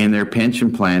assets in their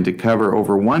pension plan to cover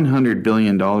over $100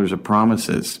 billion of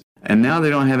promises. And now they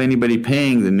don't have anybody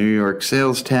paying the New York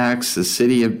sales tax, the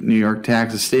city of New York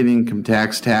tax, the state income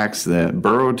tax, the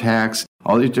borough tax,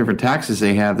 all these different taxes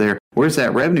they have there. Where's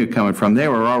that revenue coming from? They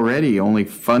were already only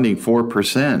funding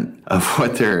 4% of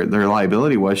what their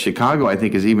liability was. Chicago, I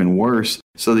think, is even worse.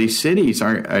 So these cities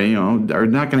are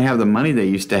not going to have the money they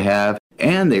used to have.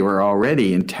 And they were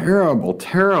already in terrible,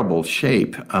 terrible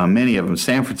shape. Many of them,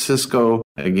 San Francisco,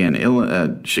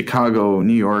 again, Chicago,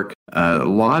 New York, a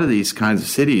lot of these kinds of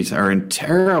cities are in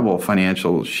terrible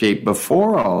financial shape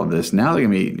before all of this. Now they're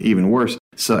going to be even worse.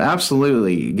 So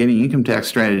absolutely, getting income tax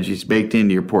strategies baked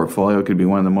into your portfolio could be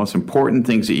one of the most important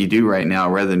things that you do right now,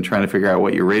 rather than trying to figure out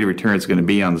what your rate of return is going to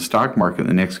be on the stock market in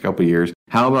the next couple of years.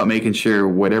 How about making sure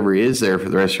whatever is there for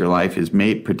the rest of your life is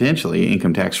made potentially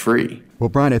income tax free? Well,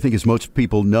 Brian, I think as most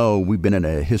people know, we've been in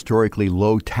a historically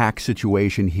low tax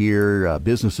situation here.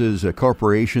 Businesses,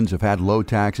 corporations have had low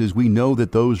taxes. We know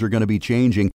that those are going to be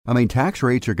changing. Tax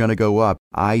rates are going to go up.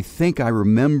 I think I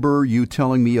remember you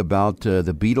telling me about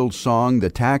the Beatles song,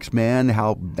 The Tax Man,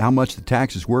 how much the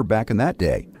taxes were back in that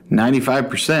day.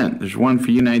 95%. There's one for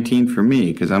you, 19 for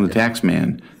me, because I'm the tax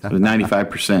man. It was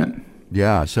 95%.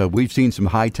 Yeah, so we've seen some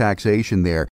high taxation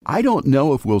there. I don't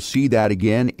know if we'll see that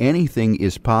again. Anything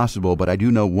is possible, but I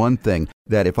do know one thing.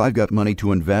 that if I've got money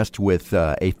to invest with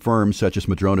a firm such as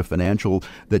Madrona Financial,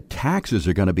 the taxes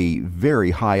are going to be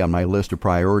very high on my list of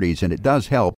priorities. And it does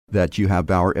help that you have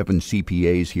Bauer Evans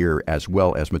CPAs here as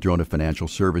well as Madrona Financial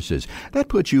Services. That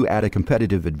puts you at a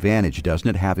competitive advantage, doesn't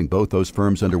it, having both those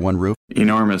firms under one roof?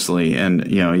 Enormously.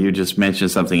 And, you just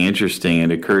mentioned something interesting.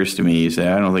 It occurs to me, you say,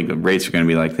 I don't think the rates are going to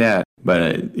be like that.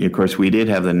 But, of course, we did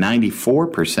have the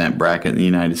 94% bracket in the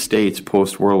United States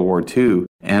post-World War II.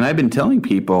 And I've been telling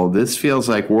people this feels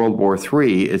like World War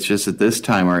III. It's just that this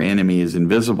time our enemy is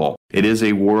invisible. It is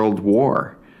a world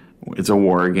war. It's a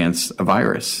war against a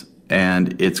virus.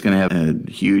 And it's going to have a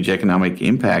huge economic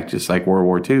impact, just like World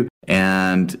War II.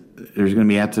 And there's going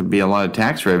to have to be a lot of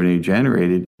tax revenue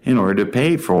generated in order to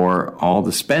pay for all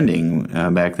the spending.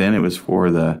 Back then, it was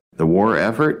for the war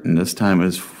effort, and this time it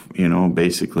was,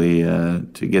 basically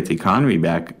to get the economy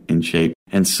back in shape.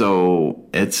 And so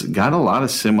it's got a lot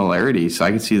of similarities. So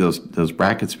I can see those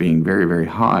brackets being very, very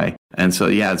high. And so,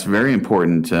 yeah, it's very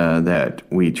important that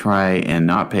we try and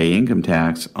not pay income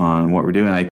tax on what we're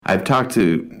doing. I've talked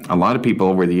to a lot of people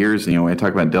over the years. I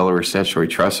talk about Delaware Statutory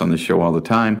Trust on the show all the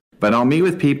time. But I'll meet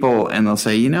with people and they'll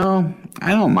say, I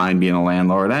don't mind being a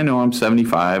landlord. I know I'm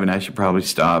 75 and I should probably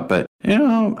stop. But,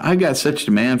 I've got such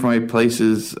demand for my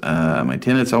places. My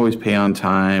tenants always pay on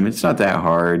time. It's not that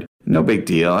hard. No big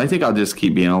deal. I think I'll just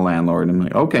keep being a landlord. I'm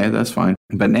like, okay, that's fine.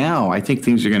 But now I think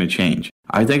things are going to change.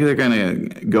 I think they're going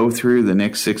to go through the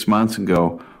next 6 months and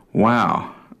go,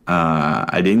 wow,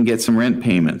 I didn't get some rent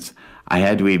payments. I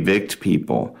had to evict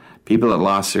people. People that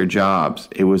lost their jobs.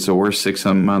 It was the worst 6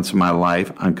 months of my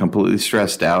life. I'm completely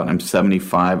stressed out. I'm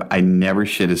 75. I never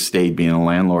should have stayed being a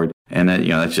landlord. And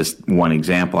that's just one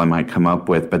example I might come up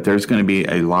with. But there's going to be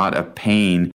a lot of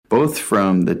pain, both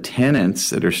from the tenants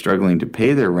that are struggling to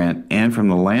pay their rent and from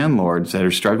the landlords that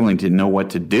are struggling to know what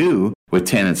to do with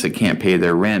tenants that can't pay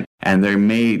their rent. And they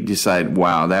may decide,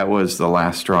 wow, that was the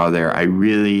last straw there. I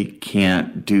really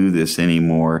can't do this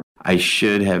anymore. I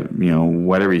should have,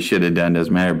 whatever you should have done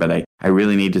doesn't matter, but I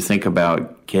really need to think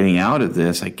about getting out of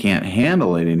this. I can't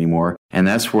handle it anymore. And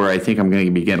that's where I think I'm going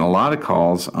to be getting a lot of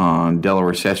calls on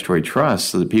Delaware Statutory Trust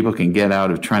so that people can get out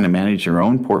of trying to manage their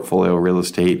own portfolio of real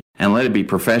estate and let it be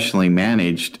professionally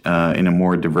managed in a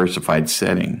more diversified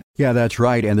setting. Yeah, that's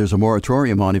right. And there's a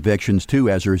moratorium on evictions, too,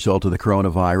 as a result of the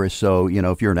coronavirus. So,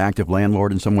 if you're an active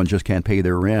landlord and someone just can't pay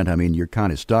their rent, you're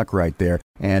kind of stuck right there.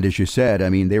 And as you said,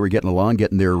 they were getting along,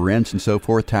 getting their rents and so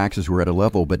forth. Taxes were at a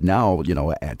level. But now,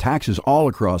 taxes all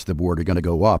across the board are going to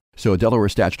go up. So a Delaware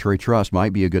Statutory Trust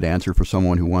might be a good answer for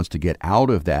someone who wants to get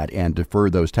out of that and defer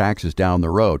those taxes down the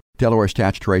road. Delaware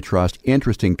Statutory Trust,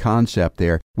 interesting concept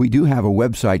there. We do have a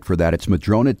website for that. It's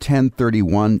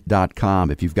Madrona1031.com.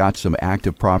 If you've got some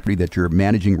active property that you're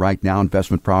managing right now,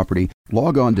 investment property,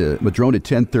 log on to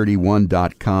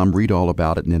Madrona1031.com, read all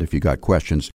about it, and then if you got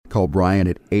questions, call Brian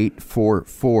at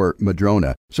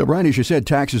 844-MADRONA. So, Brian, as you said,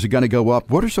 taxes are going to go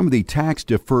up. What are some of the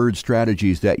tax-deferred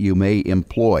strategies that you may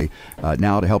employ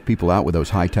now to help people out with those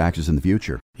high taxes in the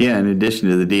future? Yeah, in addition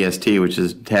to the DST, which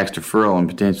is tax deferral and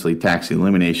potentially tax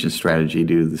elimination strategy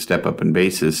due to the step-up in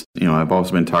basis, I've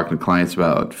also been talking to clients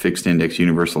about fixed index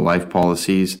universal life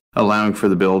policies, allowing for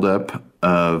the buildup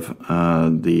of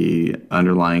the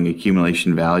underlying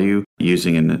accumulation value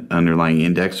using an underlying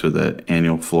index with an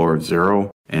annual floor of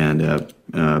 0. And,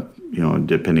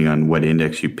 depending on what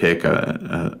index you pick,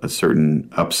 a certain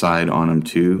upside on them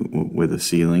too with a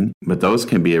ceiling. But those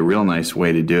can be a real nice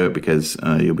way to do it because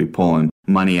you'll be pulling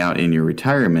money out in your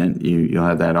retirement. You'll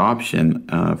have that option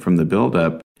from the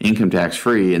buildup, income tax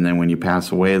free. And then when you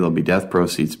pass away, there'll be death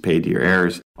proceeds paid to your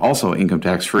heirs, also income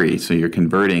tax free. So you're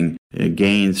converting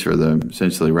gains for the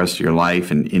essentially rest of your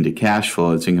life and into cash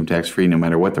flow. It's income tax free no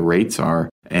matter what the rates are,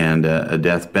 and a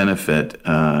death benefit.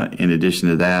 In addition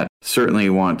to that, certainly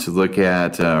want to look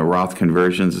at Roth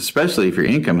conversions, especially if your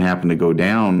income happened to go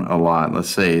down a lot. Let's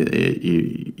say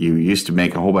you used to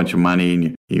make a whole bunch of money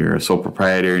and you're a sole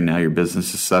proprietor and now your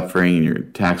business is suffering and your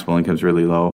taxable income is really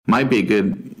low. Might be a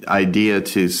good idea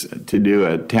to do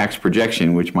a tax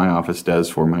projection, which my office does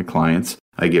for my clients.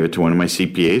 I give it to one of my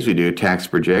CPAs. We do a tax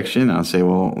projection. I'll say,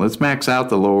 well, let's max out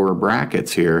the lower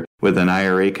brackets here with an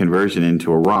IRA conversion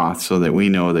into a Roth so that we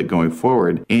know that going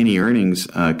forward, any earnings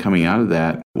coming out of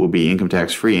that will be income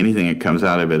tax free. Anything that comes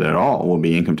out of it at all will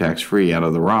be income tax free out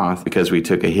of the Roth because we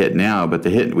took a hit now, but the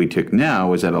hit we took now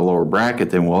was at a lower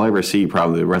bracket than we'll ever see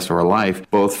probably the rest of our life,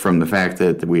 both from the fact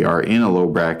that we are in a low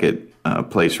bracket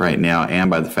place right now and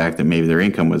by the fact that maybe their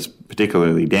income was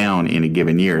particularly down in a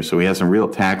given year. So we have some real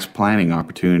tax planning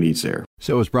opportunities there.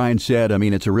 So as Brian said, I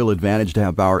mean, it's a real advantage to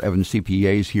have Bauer Evans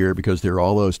CPAs here because there are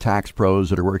all those tax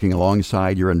pros that are working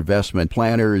alongside your investment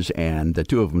planners, and the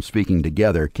two of them speaking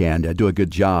together can do a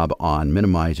good job on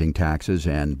minimizing taxes.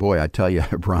 And boy, I tell you,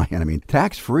 Brian, I mean,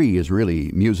 tax-free is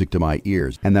really music to my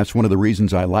ears. And that's one of the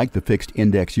reasons I like the fixed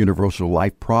index universal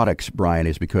life products, Brian,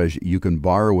 is because you can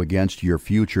borrow against your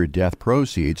future death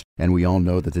proceeds. And we all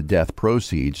know that the death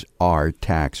proceeds are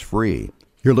tax-free.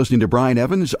 You're listening to Brian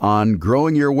Evans on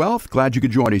Growing Your Wealth. Glad you could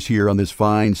join us here on this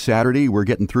fine Saturday. We're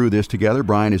getting through this together.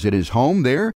 Brian is at his home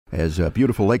there, has a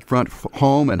beautiful lakefront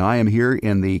home, and I am here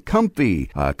in the comfy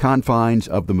confines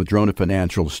of the Madrona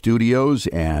Financial Studios,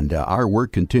 and our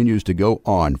work continues to go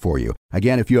on for you.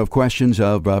 Again, if you have questions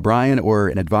of Brian or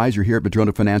an advisor here at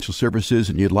Madrona Financial Services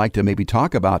and you'd like to maybe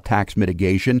talk about tax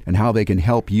mitigation and how they can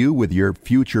help you with your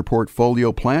future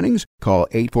portfolio plannings, call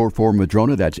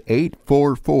 844-MADRONA. That's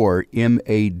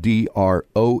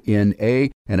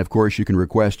 844-MADRONA. And of course, you can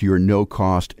request your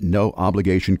no-cost,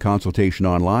 no-obligation consultation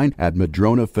online at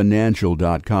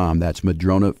MadronaFinancial.com. That's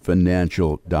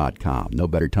MadronaFinancial.com. No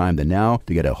better time than now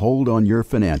to get a hold on your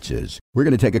finances. We're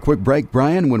going to take a quick break,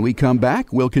 Brian. When we come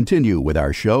back, we'll continue with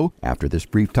our show after this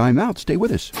brief time out. Stay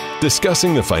with us.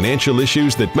 Discussing the financial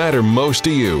issues that matter most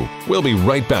to you. We'll be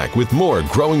right back with more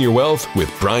Growing Your Wealth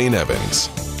with Brian Evans.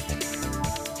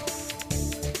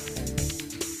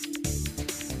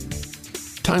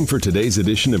 Time for today's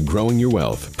edition of Growing Your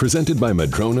Wealth, presented by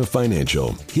Madrona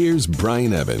Financial. Here's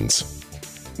Brian Evans.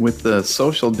 With the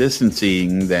social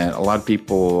distancing that a lot of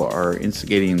people are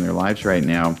instigating in their lives right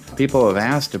now, people have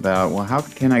asked about, well, how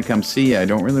can I come see you? I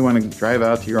don't really want to drive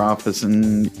out to your office,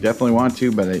 and definitely want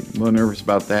to, but I'm a little nervous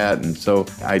about that. And so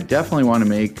I definitely want to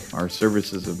make our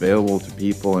services available to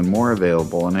people and more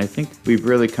available. And I think we've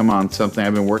really come on something.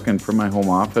 I've been working from my home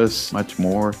office much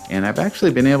more, and I've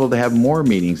actually been able to have more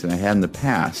meetings than I had in the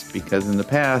past, because in the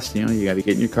past, you got to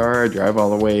get in your car, drive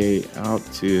all the way out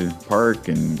to the park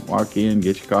and walk in,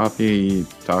 get your coffee,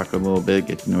 talk a little bit,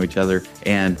 get to know each other.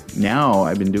 And now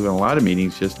I've been doing a lot of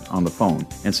meetings just on the phone.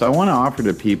 And so I want to offer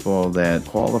to people that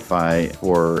qualify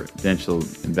for potential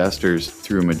investors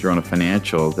through Madrona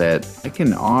Financial that I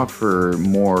can offer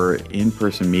more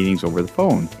in-person meetings over the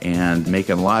phone and make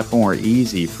it a lot more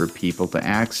easy for people to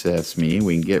access me.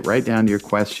 We can get right down to your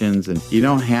questions, and you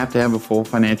don't have to have a full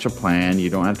financial plan. You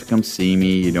don't have to come see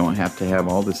me. You don't have to have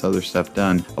all this other stuff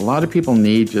done. A lot of people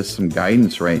need just some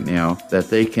guidance right now that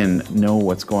they can know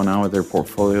what's going on with their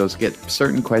portfolios, get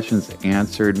certain questions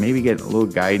answered, maybe get a little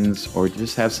guidance, or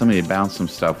just have somebody to bounce some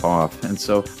stuff off. And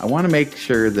so I want to make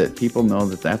sure that people know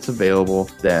that that's available,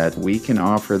 that we can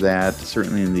offer that.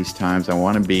 Certainly in these times, I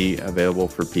want to be available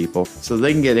for people so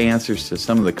they can get answers to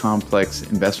some of the complex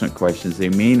investment questions they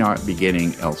may not be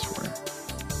getting elsewhere.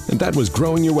 And that was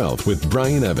Growing Your Wealth with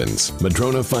Brian Evans,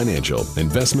 Madrona Financial,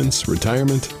 investments,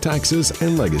 retirement, taxes,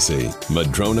 and legacy.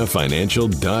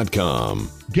 MadronaFinancial.com.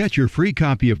 Get your free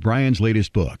copy of Brian's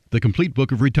latest book, The Complete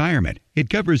Book of Retirement. It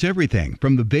covers everything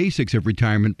from the basics of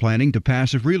retirement planning to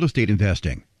passive real estate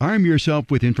investing. Arm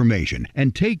yourself with information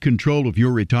and take control of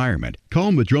your retirement.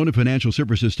 Call Madrona Financial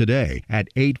Services today at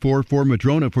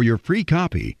 844-MADRONA for your free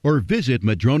copy or visit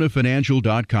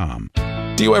MadronaFinancial.com.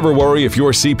 Do you ever worry if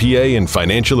your CPA and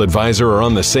financial advisor are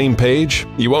on the same page?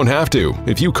 You won't have to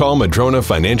if you call Madrona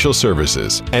Financial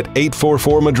Services at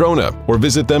 844-MADRONA or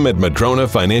visit them at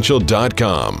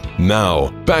MadronaFinancial.com.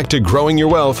 Now, back to Growing Your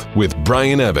Wealth with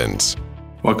Brian Evans.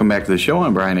 Welcome back to the show.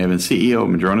 I'm Brian Evans, CEO of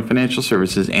Madrona Financial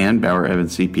Services and Bauer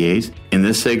Evans CPAs. In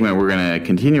this segment, we're going to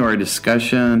continue our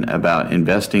discussion about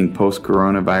investing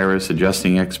post-coronavirus,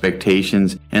 adjusting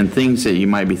expectations, and things that you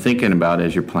might be thinking about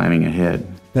as you're planning ahead.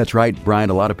 That's right, Brian.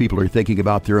 A lot of people are thinking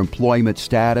about their employment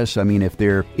status. I mean, if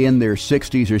they're in their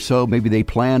 60s or so, maybe they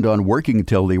planned on working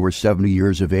until they were 70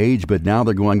 years of age, but now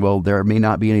they're going, well, there may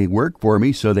not be any work for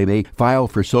me, so they may file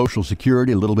for Social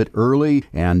Security a little bit early,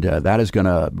 and that is going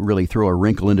to really throw a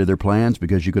wrinkle into their plans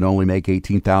because you can only make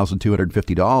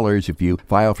 $18,250 if you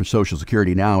file for Social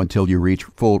Security now until you reach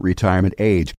full retirement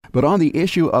age. But on the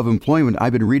issue of employment,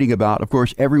 I've been reading about, of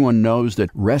course, everyone knows that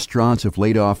restaurants have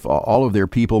laid off all of their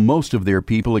people, most of their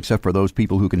people, except for those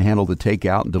people who can handle the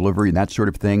takeout and delivery and that sort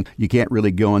of thing. You can't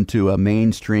really go into a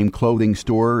mainstream clothing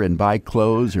store and buy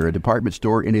clothes or a department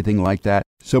store, anything like that.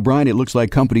 So, Brian, it looks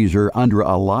like companies are under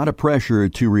a lot of pressure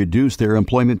to reduce their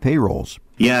employment payrolls.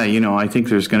 Yeah, I think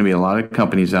there's going to be a lot of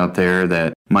companies out there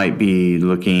that might be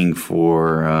looking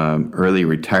for early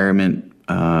retirement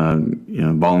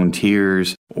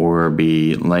volunteers, or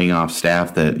be laying off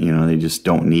staff that, they just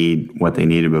don't need what they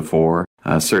needed before.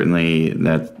 Certainly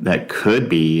that could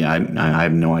be, I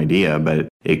have no idea, but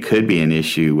it could be an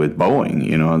issue with Boeing.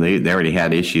 They already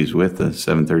had issues with the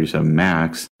 737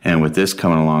 MAX, and with this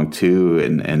coming along too,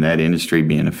 and that industry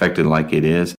being affected like it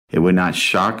is, it would not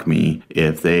shock me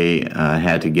if they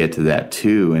had to get to that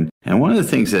too. And one of the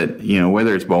things that,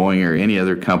 whether it's Boeing or any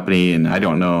other company, and I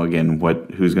don't know, again,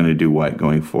 who's going to do what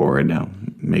going forward, now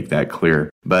make that clear.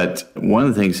 But one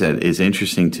of the things that is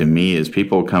interesting to me is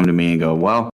people come to me and go,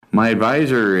 well, my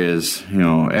advisor is,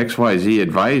 XYZ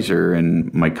advisor,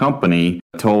 and my company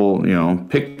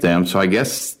picked them, so I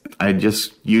guess I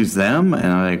just use them. And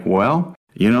I'm like, well,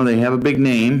 they have a big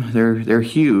name, they're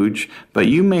huge, but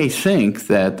you may think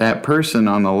that person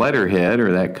on the letterhead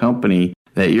or that company,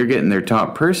 that you're getting their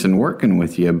top person working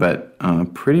with you, but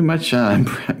pretty much I'm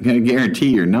going to guarantee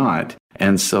you're not.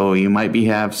 And so you might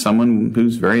have someone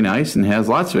who's very nice and has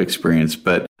lots of experience,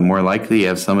 but more likely you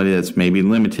have somebody that's maybe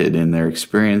limited in their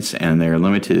experience, and they're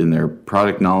limited in their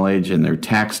product knowledge and their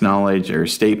tax knowledge, their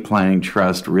estate planning,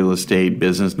 trust, real estate,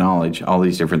 business knowledge, all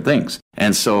these different things.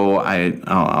 And so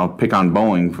I'll pick on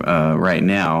Boeing right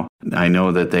now. I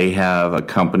know that they have a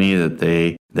company that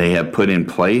they have put in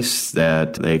place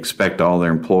that they expect all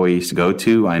their employees to go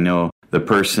to. I know the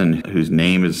person whose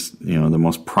name is, the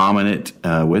most prominent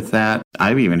with that.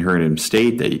 I've even heard him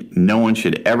state that no one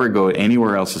should ever go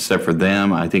anywhere else except for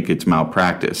them. I think it's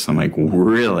malpractice. I'm like,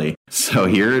 really? So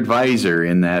your advisor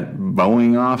in that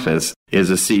Boeing office is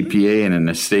a CPA and an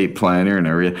estate planner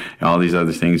and all these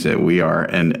other things that we are.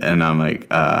 And I'm like,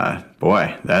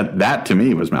 boy, that to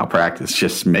me was malpractice,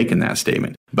 just making that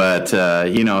statement. But,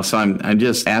 so I'm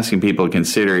just asking people to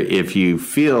consider, if you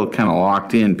feel kind of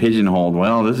locked in, pigeonholed,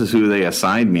 well, this is who they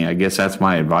assigned me, I guess that's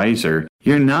my advisor.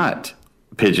 You're not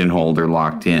pigeonholed or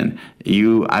locked in.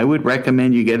 I would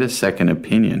recommend you get a second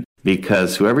opinion,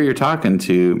 because whoever you're talking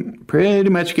to pretty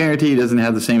much guarantee doesn't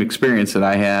have the same experience that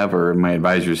I have or my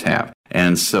advisors have.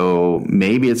 And so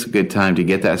maybe it's a good time to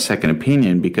get that second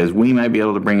opinion, because we might be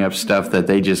able to bring up stuff that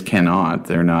they just cannot.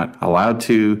 They're not allowed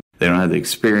to. They don't have the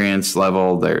experience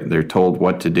level. They're told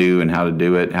what to do and how to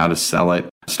do it, how to sell it,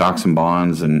 stocks and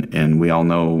bonds. And we all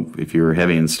know, if you were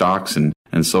heavy in stocks and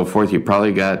so forth, you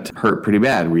probably got hurt pretty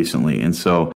bad recently. And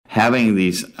so having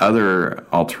these other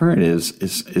alternatives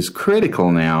is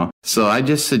critical now. So I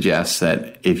just suggest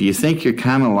that if you think you're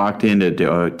kind of locked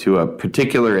into a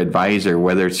particular advisor,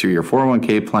 whether it's through your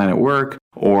 401k plan at work,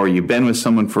 or you've been with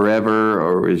someone forever,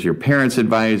 or is your parents'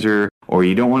 advisor, or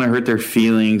you don't want to hurt their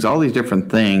feelings, all these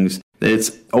different things,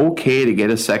 it's okay to get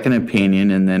a second opinion,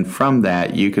 and then from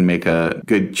that you can make a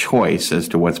good choice as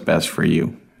to what's best for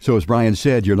you. So as Brian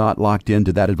said, you're not locked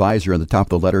into that advisor on the top of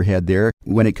the letterhead there.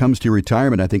 When it comes to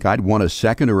retirement, I think I'd want a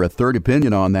second or a third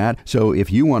opinion on that. So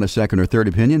if you want a second or third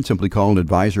opinion, simply call an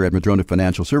advisor at Madrona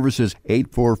Financial Services,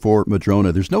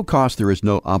 844-MADRONA. There's no cost, there is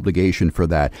no obligation for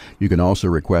that. You can also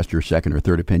request your second or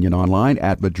third opinion online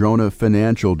at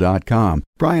MadronaFinancial.com.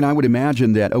 Brian, I would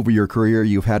imagine that over your career,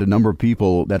 you've had a number of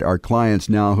people that are clients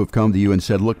now who've come to you and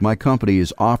said, look, my company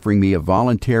is offering me a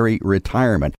voluntary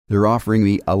retirement. They're offering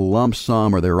me a lump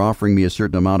sum, or they're offering me a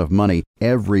certain amount of money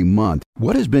every month.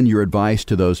 What has been your advice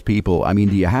to those people? I mean,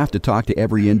 do you have to talk to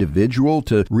every individual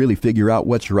to really figure out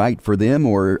what's right for them,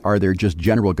 or are there just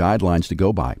general guidelines to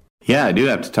go by? Yeah, I do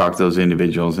have to talk to those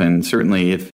individuals. And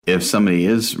certainly if somebody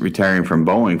is retiring from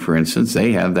Boeing, for instance,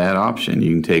 they have that option.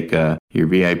 You can take your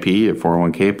VIP, your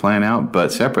 401k plan out,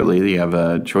 but separately you have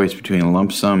a choice between a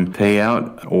lump sum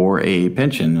payout or a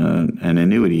pension, an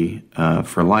annuity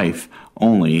for life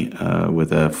only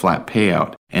with a flat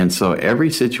payout. And so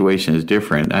every situation is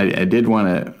different. I did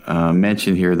want to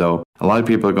mention here, though, a lot of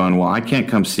people are going, well, I can't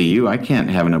come see you. I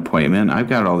can't have an appointment. I've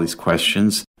got all these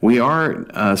questions. We are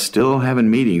still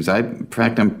having meetings. In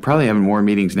fact, I'm probably having more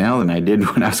meetings now than I did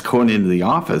when I was going into the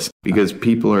office, because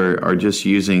people are just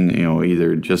using,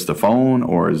 either just the phone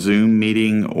or a Zoom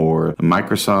meeting or a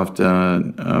Microsoft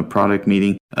product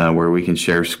meeting where we can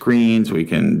share screens, we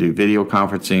can do video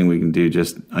conferencing, we can do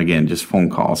just phone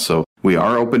calls. So we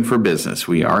are open for business.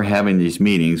 We are having these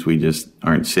meetings. We just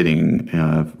aren't sitting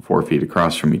 4 feet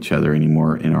across from each other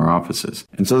anymore in our offices.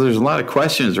 And so there's a lot of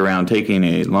questions around taking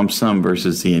a lump sum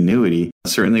versus the annuity.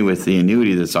 Certainly with the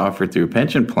annuity that's offered through a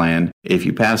pension plan, if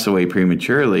you pass away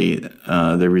prematurely,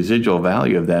 the residual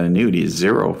value of that annuity is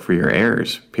zero for your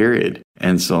heirs, period.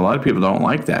 And so a lot of people don't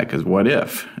like that, because what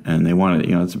if? And they want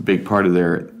to, it's a big part of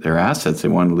their assets they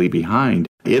want to leave behind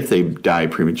if they die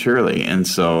prematurely. And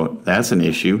so that's an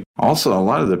issue. Also, a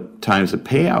lot of the times the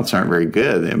payouts aren't very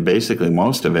good. And basically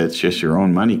most of it's just your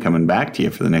own money coming back to you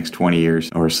for the next 20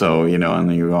 years or so, and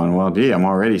then you're going, well, gee, I'm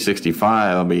already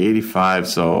 65, I'll be 85.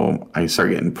 So I start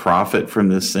getting profit from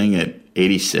this thing at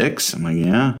 86. I'm like,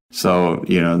 yeah. So,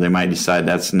 they might decide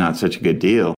that's not such a good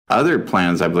deal. Other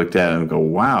plans I've looked at and go,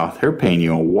 wow, they're paying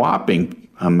you a whopping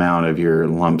amount of your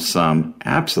lump sum.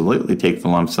 Absolutely take the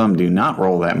lump sum. Do not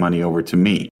roll that money over to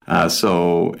me.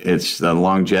 So it's the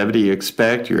longevity you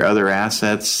expect, your other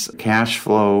assets, cash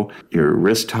flow, your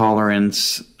risk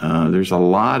tolerance. There's a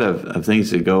lot of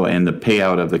things that go, and the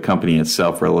payout of the company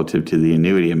itself relative to the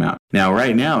annuity amount. Now,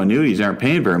 right now, annuities aren't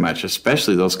paying very much,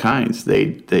 especially those kinds.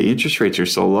 The interest rates are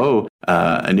so low.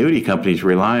 Annuity companies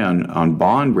rely on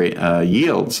bond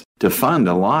yields to fund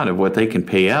a lot of what they can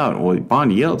pay out. Well,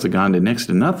 bond yields have gone to next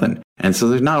to nothing. And so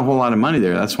there's not a whole lot of money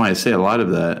there. That's why I say a lot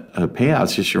of the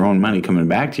payouts just your own money coming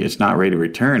back to you. It's not rate of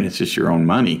return. It's just your own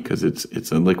money because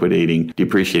it's a liquidating,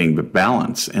 depreciating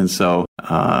balance. And so,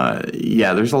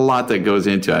 there's a lot that goes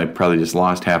into it. I probably just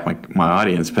lost half my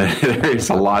audience, but there's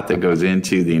a lot that goes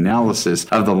into the analysis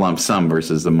of the lump sum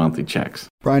versus the monthly checks.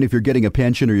 Brian, if you're getting a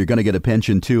pension or you're going to get a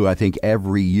pension too, I think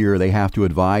every year they have to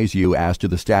advise you as to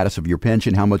the status of your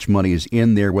pension, how much money is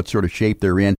in there, what sort of shape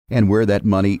they're in, and where that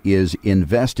money is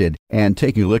invested. And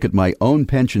taking a look at my own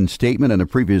pension statement in a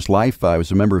previous life, I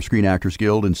was a member of Screen Actors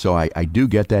Guild, and so I do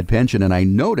get that pension. And I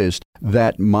noticed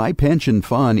that my pension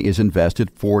fund is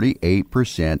invested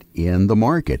 48% in the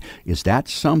market. Is that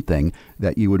something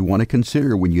that you would want to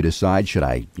consider when you decide, should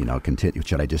I continue?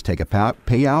 Should I just take a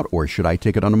payout, or should I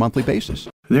take it on a monthly basis?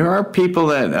 There are people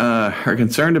that are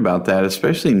concerned about that,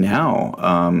 especially now.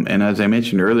 And as I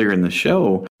mentioned earlier in the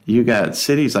show, you got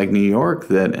cities like New York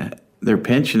that their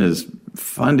pension is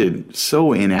funded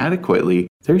so inadequately.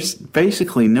 There's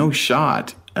basically no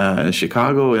shot.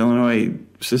 Chicago, Illinois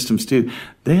systems too,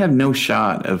 they have no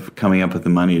shot of coming up with the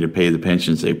money to pay the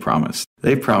pensions they promised.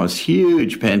 They promised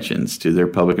huge pensions to their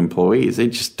public employees. They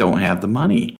just don't have the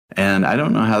money. And I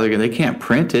don't know how they can't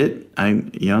print it. They're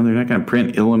not going to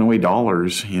print Illinois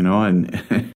dollars,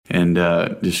 and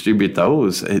distribute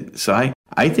those. So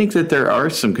I think that there are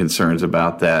some concerns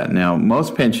about that. Now,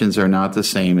 most pensions are not the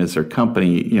same as their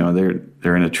company.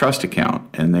 They're in a trust account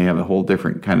and they have a whole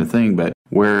different kind of thing. But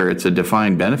where it's a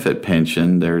defined benefit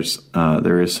pension, there is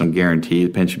some guarantee,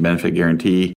 pension benefit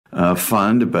guarantee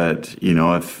fund. But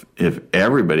if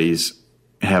everybody's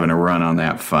having a run on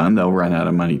that fund, they'll run out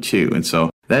of money too. And so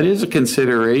that is a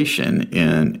consideration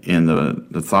in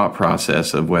the thought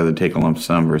process of whether to take a lump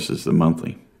sum versus the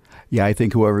monthly. Yeah, I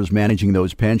think whoever's managing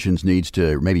those pensions needs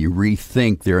to maybe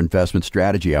rethink their investment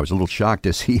strategy. I was a little shocked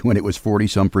to see when it was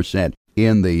 40-some%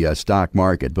 in the stock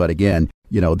market. But again,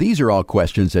 these are all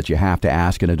questions that you have to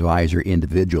ask an advisor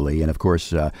individually. And of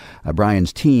course,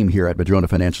 Brian's team here at Madrona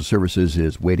Financial Services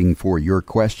is waiting for your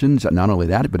questions. Not only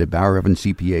that, but at Bauer Evans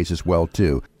CPAs as well,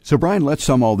 too. So Brian, let's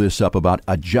sum all this up about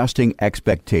adjusting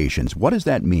expectations. What does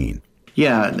that mean?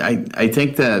 Yeah, I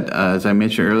think that, as I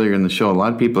mentioned earlier in the show, a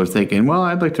lot of people are thinking, well,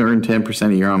 I'd like to earn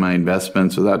 10% a year on my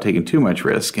investments without taking too much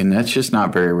risk. And that's just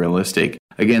not very realistic.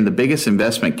 Again, the biggest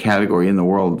investment category in the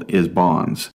world is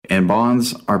bonds. And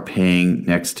bonds are paying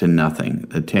next to nothing.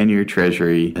 The 10-year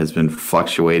Treasury has been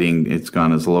fluctuating. It's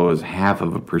gone as low as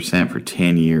 0.5% for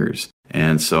 10 years.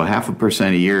 And so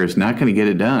 0.5% a year is not going to get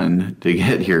it done to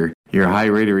get your high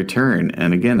rate of return.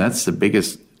 And again, that's the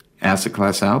biggest asset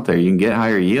class out there. You can get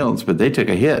higher yields, but they took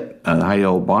a hit. The high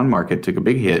yield bond market took a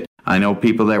big hit. I know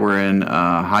people that were in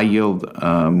high yield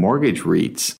mortgage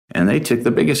REITs, and they took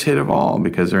the biggest hit of all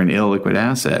because they're an illiquid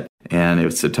asset. And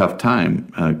it's a tough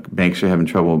time. Banks are having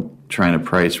trouble trying to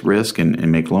price risk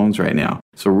and make loans right now.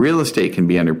 So real estate can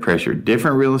be under pressure.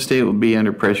 Different real estate will be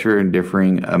under pressure in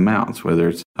differing amounts, whether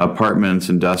it's apartments,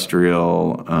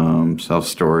 industrial,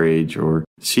 self-storage, or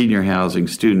senior housing,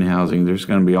 student housing. There's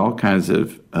going to be all kinds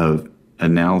of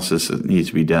analysis that needs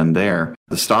to be done there.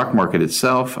 The stock market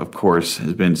itself, of course,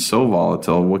 has been so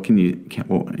volatile.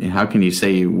 How can you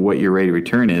say what your rate of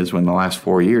return is when the last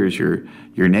 4 years you're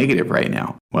negative right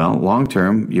now? Well, long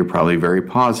term, you're probably very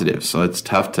positive. So it's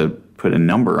tough to put a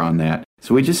number on that.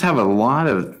 So we just have a lot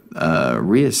of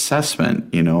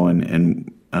reassessment,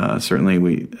 and certainly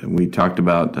we talked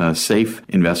about safe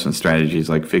investment strategies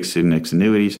like fixed index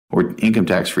annuities or income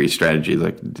tax-free strategies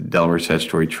like Delaware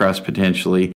Statutory Trust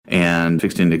potentially, and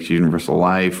fixed index universal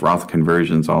life, Roth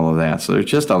conversions, all of that. So there's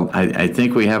just I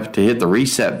think we have to hit the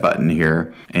reset button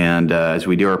here. And as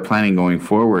we do our planning going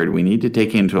forward, we need to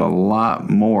take into a lot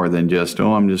more than just,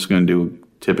 I'm just going to do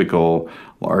typical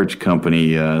large company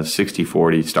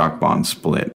 60-40 stock bond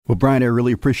split. Well, Brian, I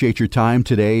really appreciate your time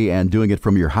today and doing it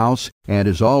from your house. And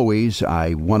as always,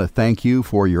 I want to thank you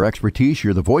for your expertise.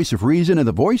 You're the voice of reason and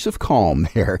the voice of calm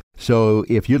there. So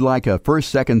if you'd like a first,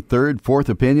 second, third, fourth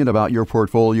opinion about your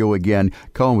portfolio, again,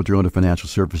 call Madrona Financial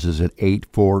Services at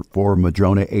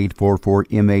 844-MADRONA,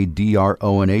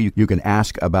 844-MADRONA. You can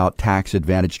ask about tax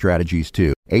advantage strategies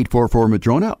too.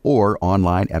 844-MADRONA or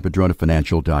online at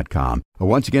madronafinancial.com.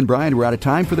 Once again, Brian, we're out of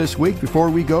time for this week. Before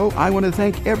we go, I want to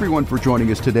thank everyone for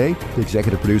joining us today. The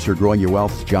executive producer of Growing Your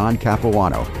Wealth, John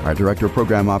Capuano. Our director of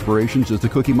program operations is the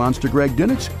Cookie Monster, Greg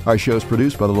Dinitz. Our show is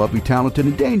produced by the lovely, talented,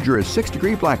 and dangerous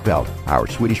 6-degree black belt. Our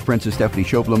Swedish princess, Stephanie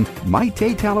Schoflum.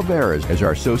 Maite Talaveras as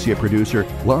our associate producer.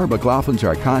 Laura McLaughlin's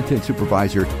our content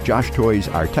supervisor. Josh Toys,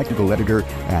 our technical editor.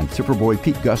 And Superboy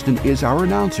Pete Guston is our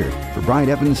announcer. For Brian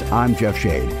Evans, I'm Jeff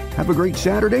Shade. Have a great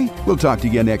Saturday. We'll talk to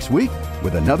you again next week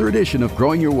with another edition of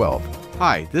Growing Your Wealth.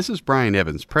 Hi, this is Brian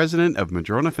Evans, president of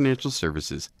Madrona Financial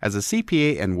Services. As a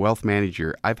CPA and wealth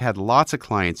manager, I've had lots of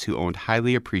clients who owned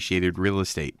highly appreciated real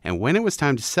estate. And when it was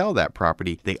time to sell that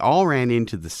property, they all ran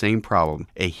into the same problem,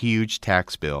 a huge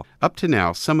tax bill. Up to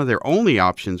now, some of their only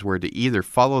options were to either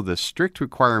follow the strict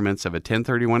requirements of a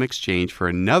 1031 exchange for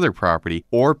another property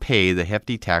or pay the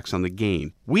hefty tax on the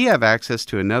gain. We have access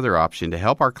to another option to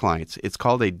help our clients. It's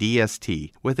called a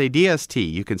DST. With a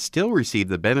DST, you can still receive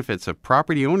the benefits of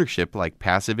property ownership like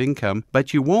passive income,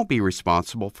 but you won't be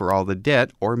responsible for all the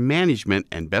debt or management,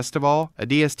 and best of all, a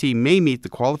DST may meet the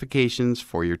qualifications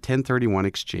for your 1031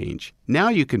 exchange. Now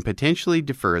you can potentially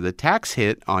defer the tax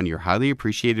hit on your highly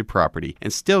appreciated property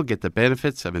and still get the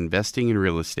benefits of investing in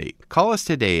real estate. Call us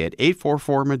today at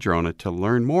 844-MADRONA to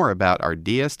learn more about our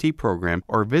DST program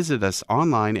or visit us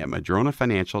online at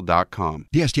madronafinancial.com.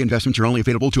 DST investments are only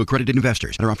available to accredited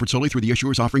investors and are offered solely through the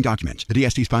issuers offering documents. The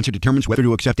DST sponsor determines whether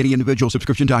to accept any individual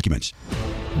subscription documents.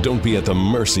 Don't be at the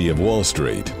mercy of Wall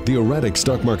Street. The erratic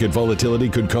stock market volatility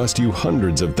could cost you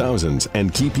hundreds of thousands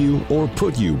and keep you or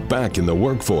put you back in the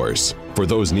workforce. For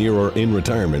those near or in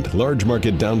retirement, large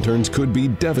market downturns could be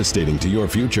devastating to your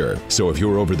future. So if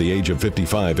you're over the age of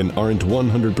 55 and aren't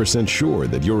 100% sure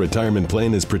that your retirement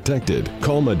plan is protected,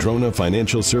 call Madrona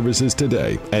Financial Services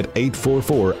today at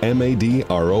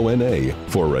 844-MADRONA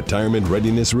for a retirement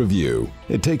readiness review.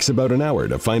 It takes about an hour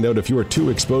to find out if you're too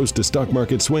exposed to stock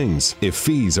market swings, if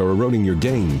fees are eroding your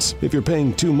gains, if you're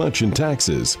paying too much in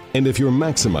taxes, and if you're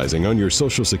maximizing on your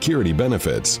Social Security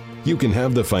benefits. You can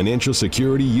have the financial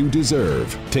security you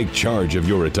deserve. Take charge of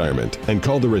your retirement and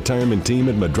call the retirement team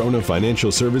at Madrona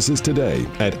Financial Services today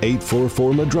at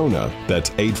 844-MADRONA.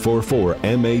 That's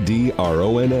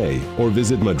 844-MADRONA or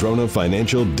visit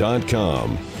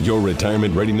madronafinancial.com. Your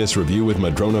retirement readiness review with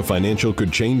Madrona Financial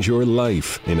could change your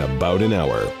life in about an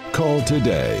hour. Call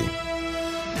today.